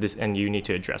 and you need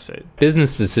to address it.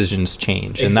 Business decisions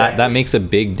change, and Exactly. that makes a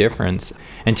big difference.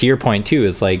 And to your point too,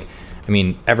 is like, I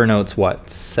mean, Evernote's what,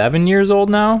 7 years old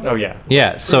now? Oh yeah.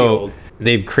 Yeah, Pretty so old.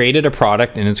 they've created a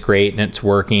product and it's great and it's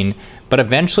working, but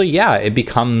eventually, yeah, it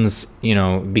becomes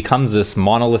this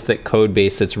monolithic code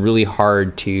base that's really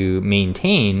hard to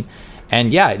maintain.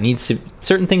 And yeah,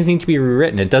 certain things need to be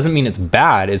rewritten. It doesn't mean it's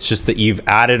bad. It's just that you've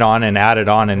added on and added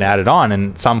on and added on.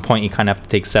 And at some point you kind of have to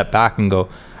take a step back and go,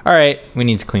 all right, we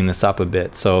need to clean this up a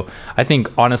bit. So I think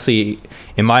honestly,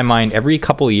 in my mind, every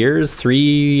couple of years, 3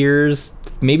 years,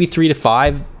 maybe 3 to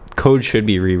 5, code should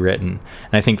be rewritten.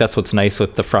 And I think that's what's nice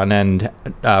with the front end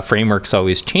frameworks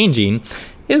always changing,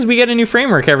 is we get a new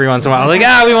framework every once in a while. Like,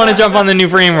 we want to jump on the new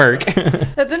framework.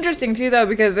 That's interesting too, though,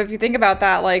 because if you think about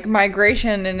that, like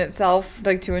migration in itself,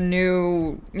 like to a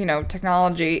new,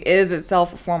 technology is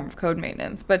itself a form of code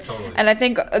maintenance. But Totally. And I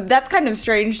think that's kind of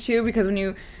strange too, because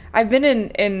I've been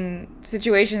in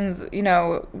situations,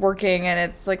 working, and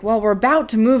it's like, well, we're about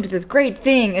to move to this great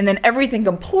thing, and then everything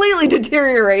completely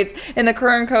deteriorates in the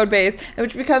current code base,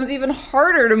 which becomes even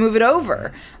harder to move it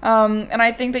over. And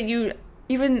I think that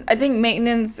I think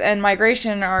maintenance and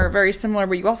migration are very similar,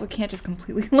 but you also can't just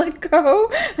completely let go.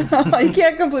 You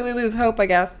can't completely lose hope, I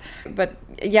guess. But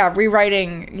yeah,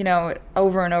 rewriting,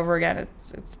 over and over again,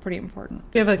 it's pretty important.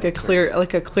 You have like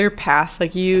a clear path.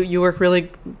 Like you work really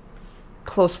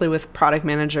closely with product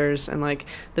managers and like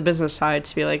the business side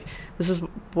to be like, this is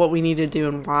what we need to do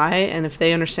and why. And if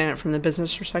they understand it from the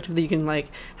business perspective, that you can like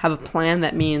have a plan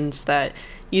that means that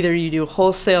either you do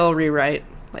wholesale rewrite,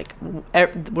 like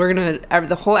we're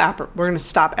the whole app, we're gonna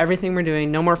stop everything we're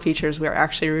doing, no more features, we are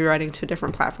actually rewriting to a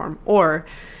different platform, or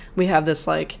we have this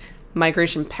like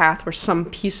migration path where some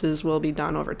pieces will be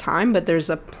done over time, but there's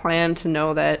a plan to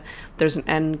know that there's an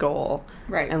end goal,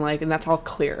 Right. And that's all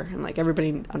clear, and like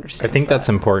everybody understands. I think that's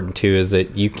important too, is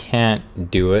that you can't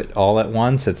do it all at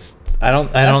once. I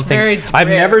don't very think I've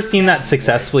rare. never seen that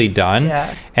successfully done.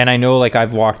 Yeah. And I know like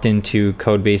I've walked into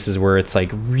code bases where it's like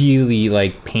really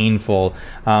like painful.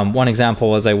 One example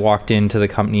was I walked into the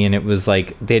company and it was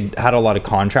like they'd had a lot of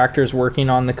contractors working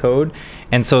on the code,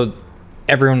 and so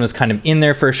everyone was kind of in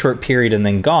there for a short period and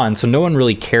then gone. So no one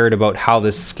really cared about how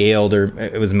this scaled or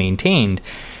it was maintained.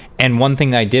 And one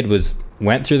thing that I did was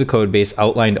went through the code base,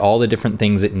 outlined all the different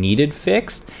things it needed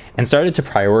fixed, and started to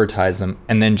prioritize them,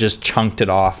 and then just chunked it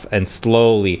off. And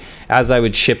slowly, as I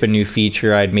would ship a new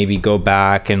feature, I'd maybe go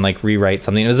back and like rewrite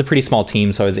something. It was a pretty small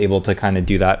team, so I was able to kind of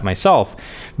do that myself.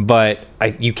 But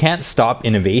you can't stop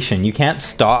innovation. You can't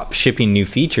stop shipping new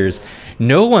features.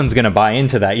 No one's going to buy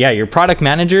into that. Yeah, your product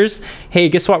managers, hey,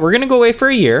 guess what? We're going to go away for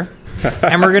a year,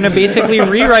 and we're going to basically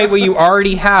rewrite what you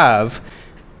already have.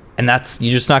 And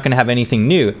you're just not going to have anything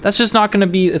new. That's just not going to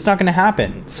be, it's not going to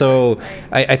happen. So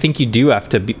I think you do have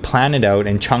to plan it out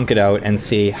and chunk it out and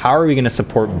see, how are we going to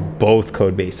support both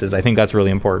code bases? I think that's really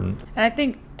important. And I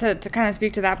think to kind of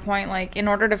speak to that point, like in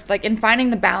order to like in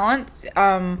finding the balance,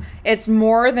 it's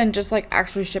more than just like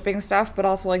actually shipping stuff, but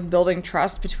also like building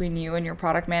trust between you and your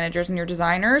product managers and your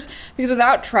designers. Because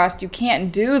without trust, you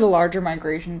can't do the larger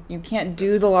migration, you can't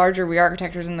do the larger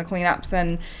re-architectures and the cleanups.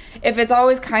 And if it's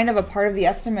always kind of a part of the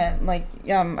estimate, like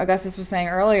Augustus was saying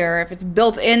earlier, if it's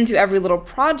built into every little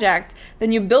project,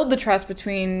 then you build the trust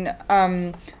between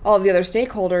all of the other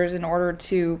stakeholders in order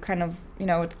to kind of,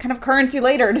 it's kind of currency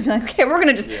later to be like, okay, we're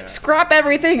going to just scrap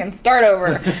everything and start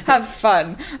over, have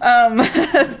fun.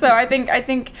 So I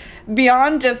think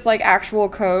beyond just like actual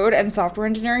code and software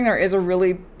engineering, there is a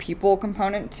really people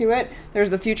component to it.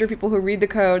 There's the future people who read the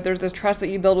code. There's the trust that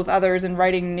you build with others in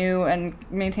writing new and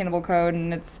maintainable code,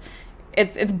 and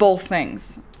it's both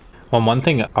things. Well, one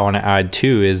thing I want to add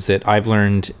too is that I've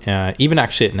learned, even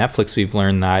actually at Netflix, we've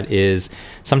learned that is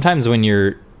sometimes when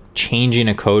you're changing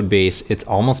a code base, it's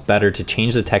almost better to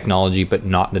change the technology but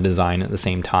not the design at the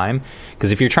same time.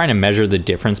 Because if you're trying to measure the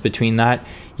difference between that,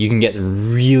 you can get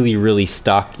really, really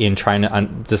stuck in trying to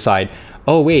decide,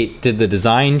 oh wait, did the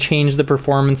design change the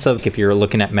performance of, if you're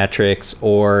looking at metrics,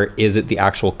 or is it the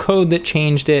actual code that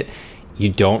changed it? You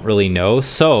don't really know.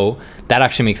 So that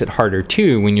actually makes it harder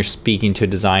too when you're speaking to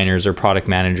designers or product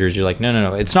managers. You're like,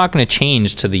 no, it's not going to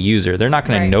change to the user. They're not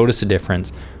going to notice a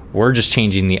difference. We're just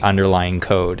changing the underlying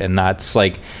code. And that's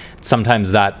like,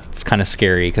 sometimes that's kind of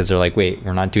scary because they're like, wait,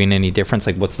 we're not doing any difference.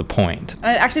 Like, what's the point?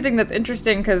 I actually think that's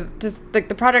interesting because just like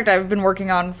the project I've been working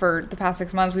on for the past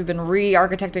 6 months, we've been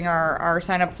re-architecting our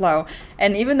sign-up flow.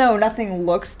 And even though nothing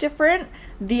looks different,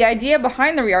 the idea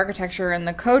behind the re-architecture and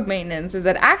the code maintenance is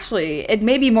that actually it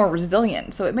may be more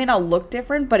resilient. So it may not look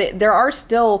different, but there are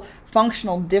still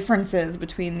functional differences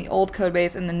between the old code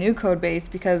base and the new code base,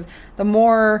 because the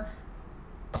more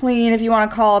clean, if you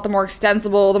want to call it, the more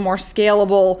extensible, the more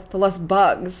scalable, the less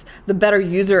bugs, the better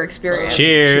user experience.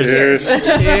 Cheers.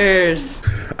 Cheers.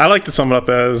 I like to sum it up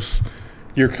as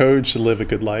your code should live a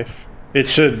good life. It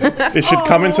should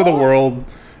come into the world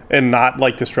and not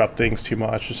like disrupt things too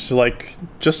much. It should like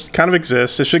just kind of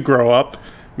exist. It should grow up,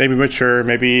 maybe mature,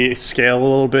 maybe scale a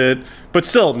little bit, but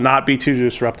still not be too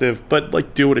disruptive, but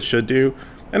like do what it should do.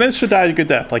 And then it should die a good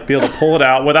death, like be able to pull it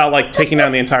out without like taking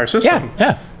down the entire system.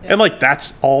 Yeah. And like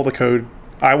that's all the code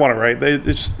I want to write.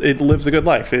 It lives a good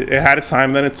life. It had its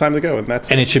time, then it's time to go, and that's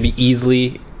And it should be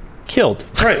easily killed.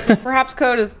 right. Perhaps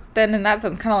code is then in that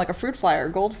sense kind of like a fruit fly or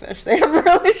goldfish. They have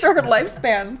really short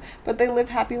lifespans, but they live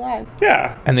happy lives.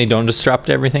 Yeah. And they don't disrupt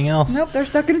everything else. Nope, they're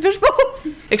stuck in fish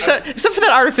bowls. Except for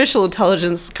that artificial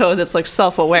intelligence code that's like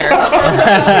self-aware.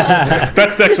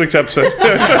 That's next week's episode.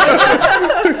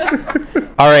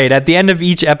 All right, at the end of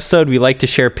each episode, we like to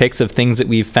share pics of things that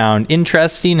we've found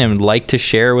interesting and would like to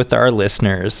share with our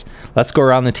listeners. Let's go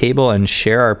around the table and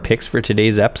share our picks for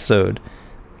today's episode.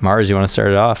 Mars, you want to start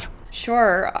it off?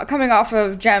 Sure. Coming off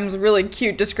of Jem's really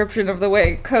cute description of the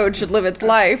way code should live its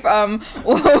life, one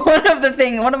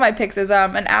of my picks is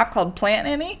an app called Plant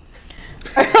Nanny.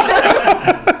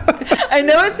 I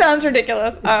know it sounds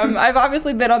ridiculous. I've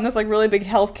obviously been on this like really big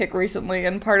health kick recently,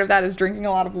 and part of that is drinking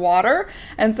a lot of water.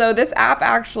 And so this app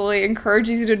actually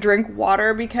encourages you to drink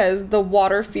water because the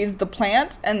water feeds the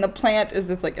plant, and the plant is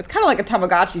this like, it's kind of like a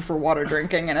Tamagotchi for water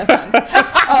drinking in a sense.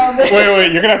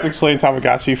 Wait, you're gonna have to explain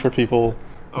Tamagotchi for people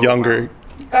younger.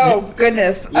 Oh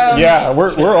goodness. Yeah,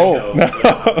 we're old.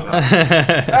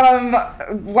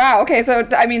 Wow. Okay. So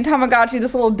I mean, Tamagotchi,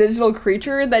 this little digital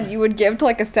creature that you would give to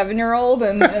like a 7-year-old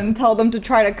and tell them to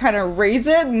try to kind of raise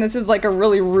it. And this is like a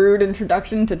really rude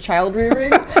introduction to child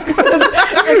rearing.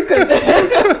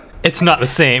 It's not the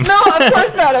same. No,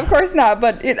 of course not.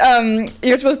 But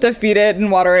you're supposed to feed it and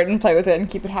water it and play with it and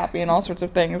keep it happy and all sorts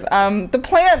of things. The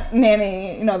Plant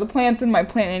Nanny, the plants in my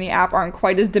Plant Nanny app aren't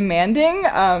quite as demanding.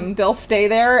 They'll stay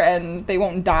there and they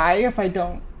won't die if I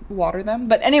don't water them.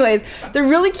 But anyways, they're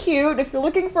really cute. If you're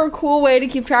looking for a cool way to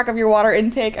keep track of your water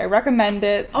intake, I recommend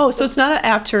it. Oh, so it's not an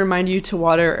app to remind you to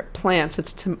water plants,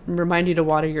 it's to remind you to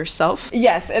water yourself?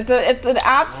 Yes, it's an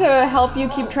app to help you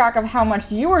keep track of how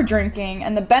much you are drinking,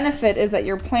 and the benefit is that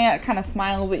your plant kind of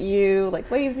smiles at you,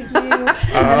 like waves at you.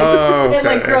 It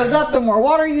like grows up the more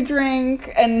water you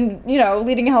drink, and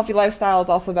leading a healthy lifestyle is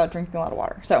also about drinking a lot of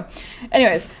water. So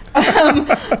anyways,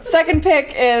 second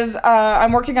pick is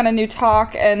I'm working on a new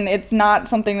talk, and it's not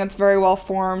something that's very well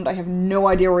formed. I have no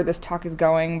idea where this talk is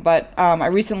going, but I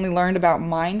recently learned about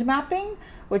mind mapping,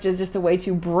 which is just a way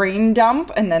to brain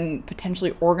dump and then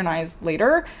potentially organize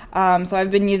later. So I've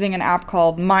been using an app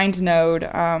called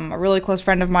MindNode. A really close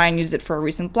friend of mine used it for a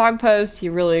recent blog post. He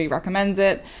really recommends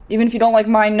it. Even if you don't like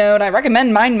MindNode, I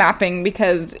recommend mind mapping,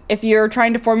 because if you're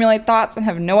trying to formulate thoughts and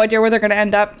have no idea where they're going to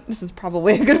end up, this is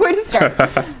probably a good way to start.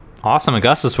 Awesome.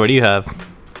 Augustus, what do you have?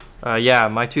 Yeah,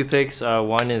 my two picks.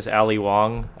 One is Ali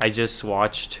Wong. I just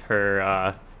watched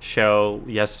her show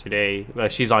yesterday.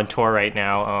 She's on tour right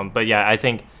now. But yeah, I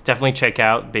think definitely check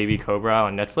out Baby Cobra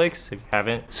on Netflix if you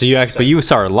haven't. But you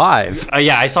saw her live.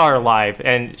 Yeah, I saw her live,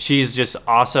 and she's just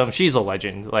awesome. She's a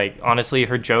legend. Like, honestly,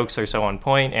 her jokes are so on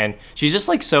point, and she's just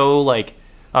like so like.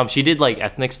 She did like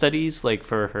ethnic studies like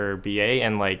for her BA,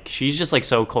 and like she's just like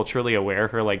so culturally aware.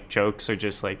 Her like jokes are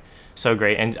just like so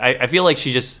great, and I feel like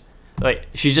she's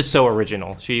just so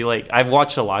original. She like, I've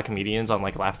watched a lot of comedians on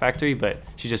like Laugh Factory, but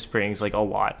she just brings like a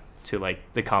lot to like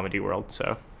the comedy world.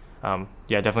 So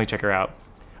yeah, definitely check her out.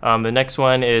 The next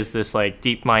one is this like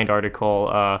DeepMind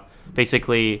article.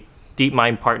 Basically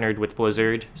DeepMind partnered with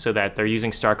Blizzard so that they're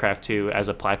using StarCraft 2 as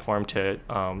a platform to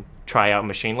try out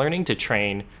machine learning to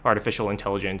train artificial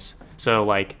intelligence. So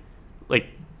like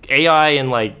AI in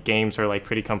like games are like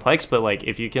pretty complex, but like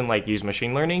if you can like use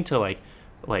machine learning to like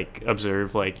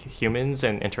observe like humans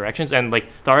and interactions, and like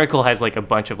the article has like a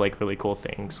bunch of like really cool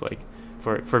things like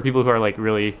for people who are like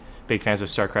really big fans of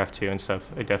StarCraft 2 and stuff.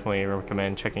 I definitely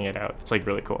recommend checking it out. It's like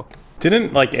really cool.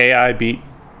 Didn't like AI beat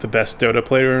the best Dota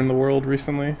player in the world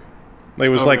recently? Like, it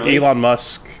was really? Elon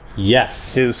Musk,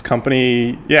 Yes. his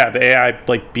company. Yeah, the AI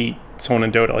like beat someone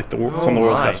in Dota, like some of the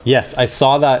world's my. best. Yes, I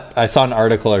saw that. I saw an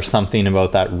article or something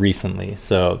about that recently.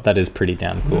 So that is pretty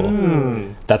damn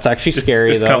cool. That's actually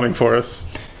scary, It's though. coming for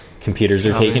us. Computers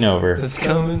are taking over. It's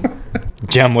coming.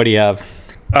 Jem, what do you have?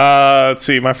 Let's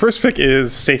see. My first pick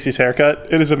is Stacey's haircut.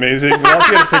 It is amazing. We'll have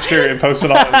to get a picture and post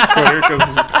it on Twitter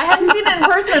because I hadn't seen it in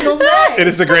person until today. it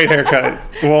is a great haircut.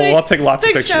 We'll take lots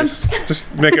Thanks, of pictures.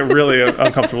 Just make it really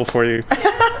uncomfortable for you.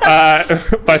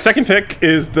 My second pick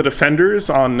is The Defenders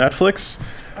on Netflix,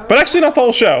 but actually not the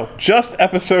whole show. Just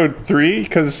episode 3,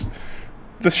 because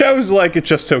the show is like it's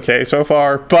just okay so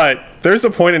far. But there's a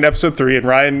point in episode 3, and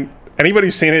Ryan, anybody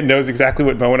who's seen it knows exactly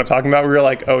what moment I'm talking about. We were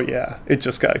like, oh yeah, it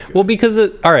just got good. Well, because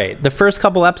all right, the first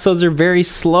couple episodes are very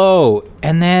slow,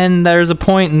 and then there's a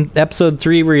point in episode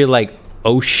 3 where you're like,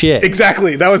 oh shit.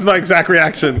 Exactly. That was my exact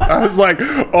reaction. I was like,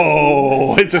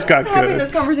 oh, it just got Having this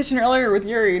good. conversation earlier with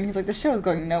Yuri, and he's like, "The show is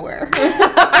going nowhere."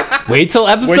 Wait till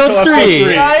episode Wait till episode 3.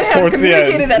 3. I have Towards the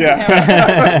end. communicated that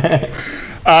Yeah. to him.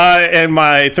 And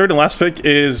my third and last pick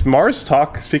is Mars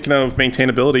talk. Speaking of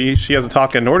maintainability, she has a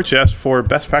talk in NordicJS for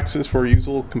best practices for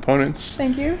usable components.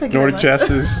 Thank you. Thank you. very much. NordicJS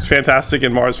is fantastic,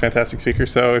 and Mars fantastic speaker.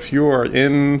 So if you are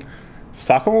in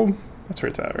Stockholm, that's where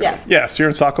it's at, right? Yes. Yes, you're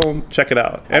in Stockholm. Check it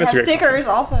out. And It it's has a great stickers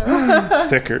also.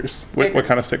 stickers. What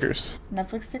kind of stickers?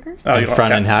 Netflix stickers. Oh, And you don't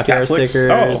front have and happy hour Catholics?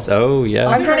 stickers. Oh, yeah.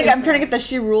 I'm trying to get the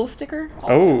She Rules sticker.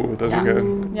 Oh, those are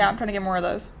good. Yeah, I'm trying to get more of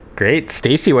those. Great.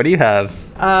 Stacy, what do you have?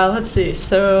 Let's see.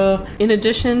 So, in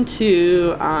addition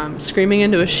to screaming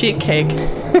into a sheet cake,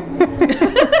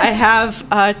 I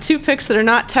have 2 picks that are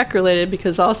not tech related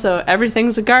because also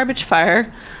everything's a garbage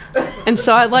fire. And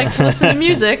so I'd like to listen to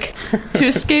music to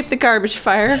escape the garbage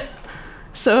fire.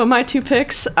 So my 2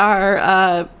 picks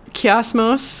are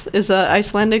Kiasmos is an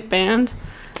Icelandic band.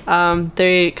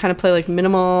 They kind of play like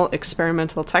minimal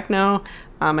experimental techno.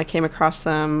 I came across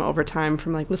them over time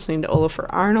from like listening to Olafur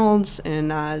Arnalds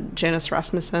and Janice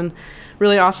Rasmussen.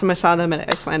 Really awesome. I saw them at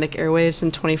Icelandic Airwaves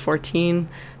in 2014,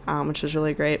 which was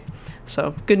really great.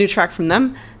 So good new track from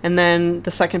them. And then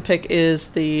the second pick is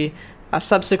the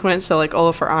subsequent, so like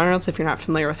Olafur Arnalds, if you're not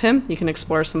familiar with him, you can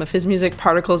explore some of his music.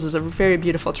 Particles is a very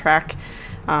beautiful track.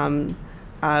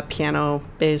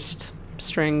 Piano-based,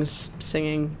 strings,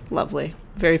 singing, lovely.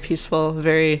 Very peaceful,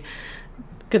 very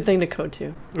good thing to code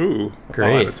to. Ooh,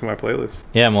 Great. I'll add it to my playlist.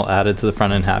 Yeah, and we'll add it to the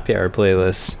front end happy hour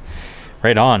playlist.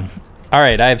 Right on. All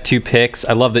right, I have 2 picks.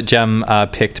 I love that Jem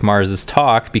picked Mars's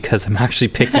talk because I'm actually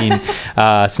picking,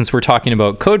 since we're talking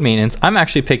about code maintenance, I'm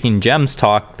actually picking Jem's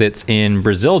talk that's in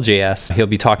Brazil.js. He'll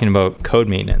be talking about code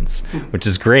maintenance, which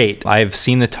is great. I've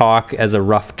seen the talk as a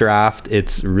rough draft.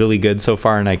 It's really good so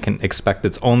far, and I can expect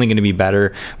it's only going to be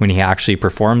better when he actually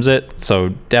performs it. So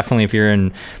definitely if you're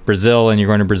in Brazil and you're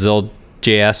going to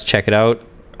Brazil.js, check it out.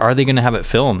 Are they going to have it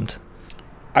filmed?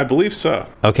 I believe so.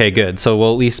 Okay, good. So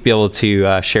we'll at least be able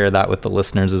to share that with the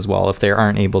listeners as well if they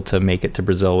aren't able to make it to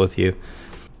Brazil with you.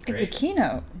 It's a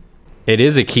keynote. It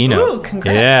is a keynote. Ooh,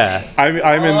 congrats. Yeah.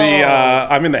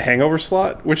 I'm in the hangover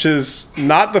slot, which is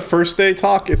not the first day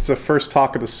talk. It's the first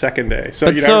talk of the second day. So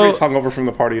But everybody's hungover from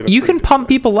the party. Of the You can previous pump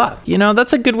day. people up. You know,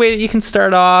 that's a good way that you can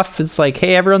start off. It's like,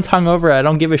 hey, everyone's hungover. I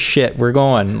don't give a shit. We're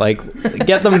going. Like,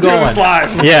 get them Doing going. this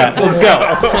live. Yeah, let's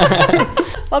go.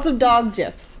 Lots of dog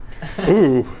gifs.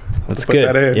 Ooh, That's put good.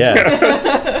 that in.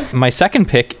 Yeah. My second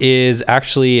pick is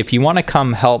actually if you want to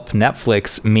come help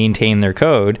Netflix maintain their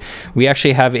code, we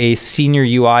actually have a senior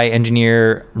UI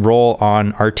engineer role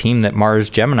on our team that Mars,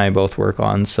 Jem, and I both work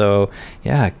on. So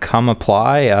yeah, come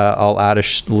apply. I'll add a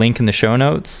link in the show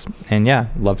notes. And yeah,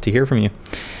 love to hear from you.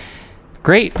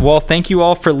 Great. Well, thank you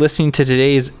all for listening to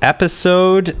today's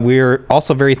episode. We're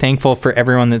also very thankful for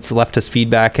everyone that's left us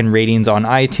feedback and ratings on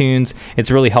iTunes. It's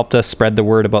really helped us spread the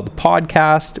word about the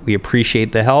podcast. We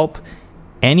appreciate the help.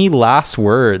 Any last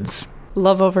words?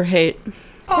 Love over hate.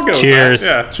 I'll go with Cheers.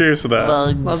 that. Yeah, cheers to that.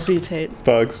 Love beats hate.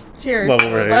 Bugs. Cheers.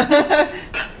 Level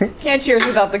rate. Can't cheers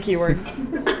without the keyword.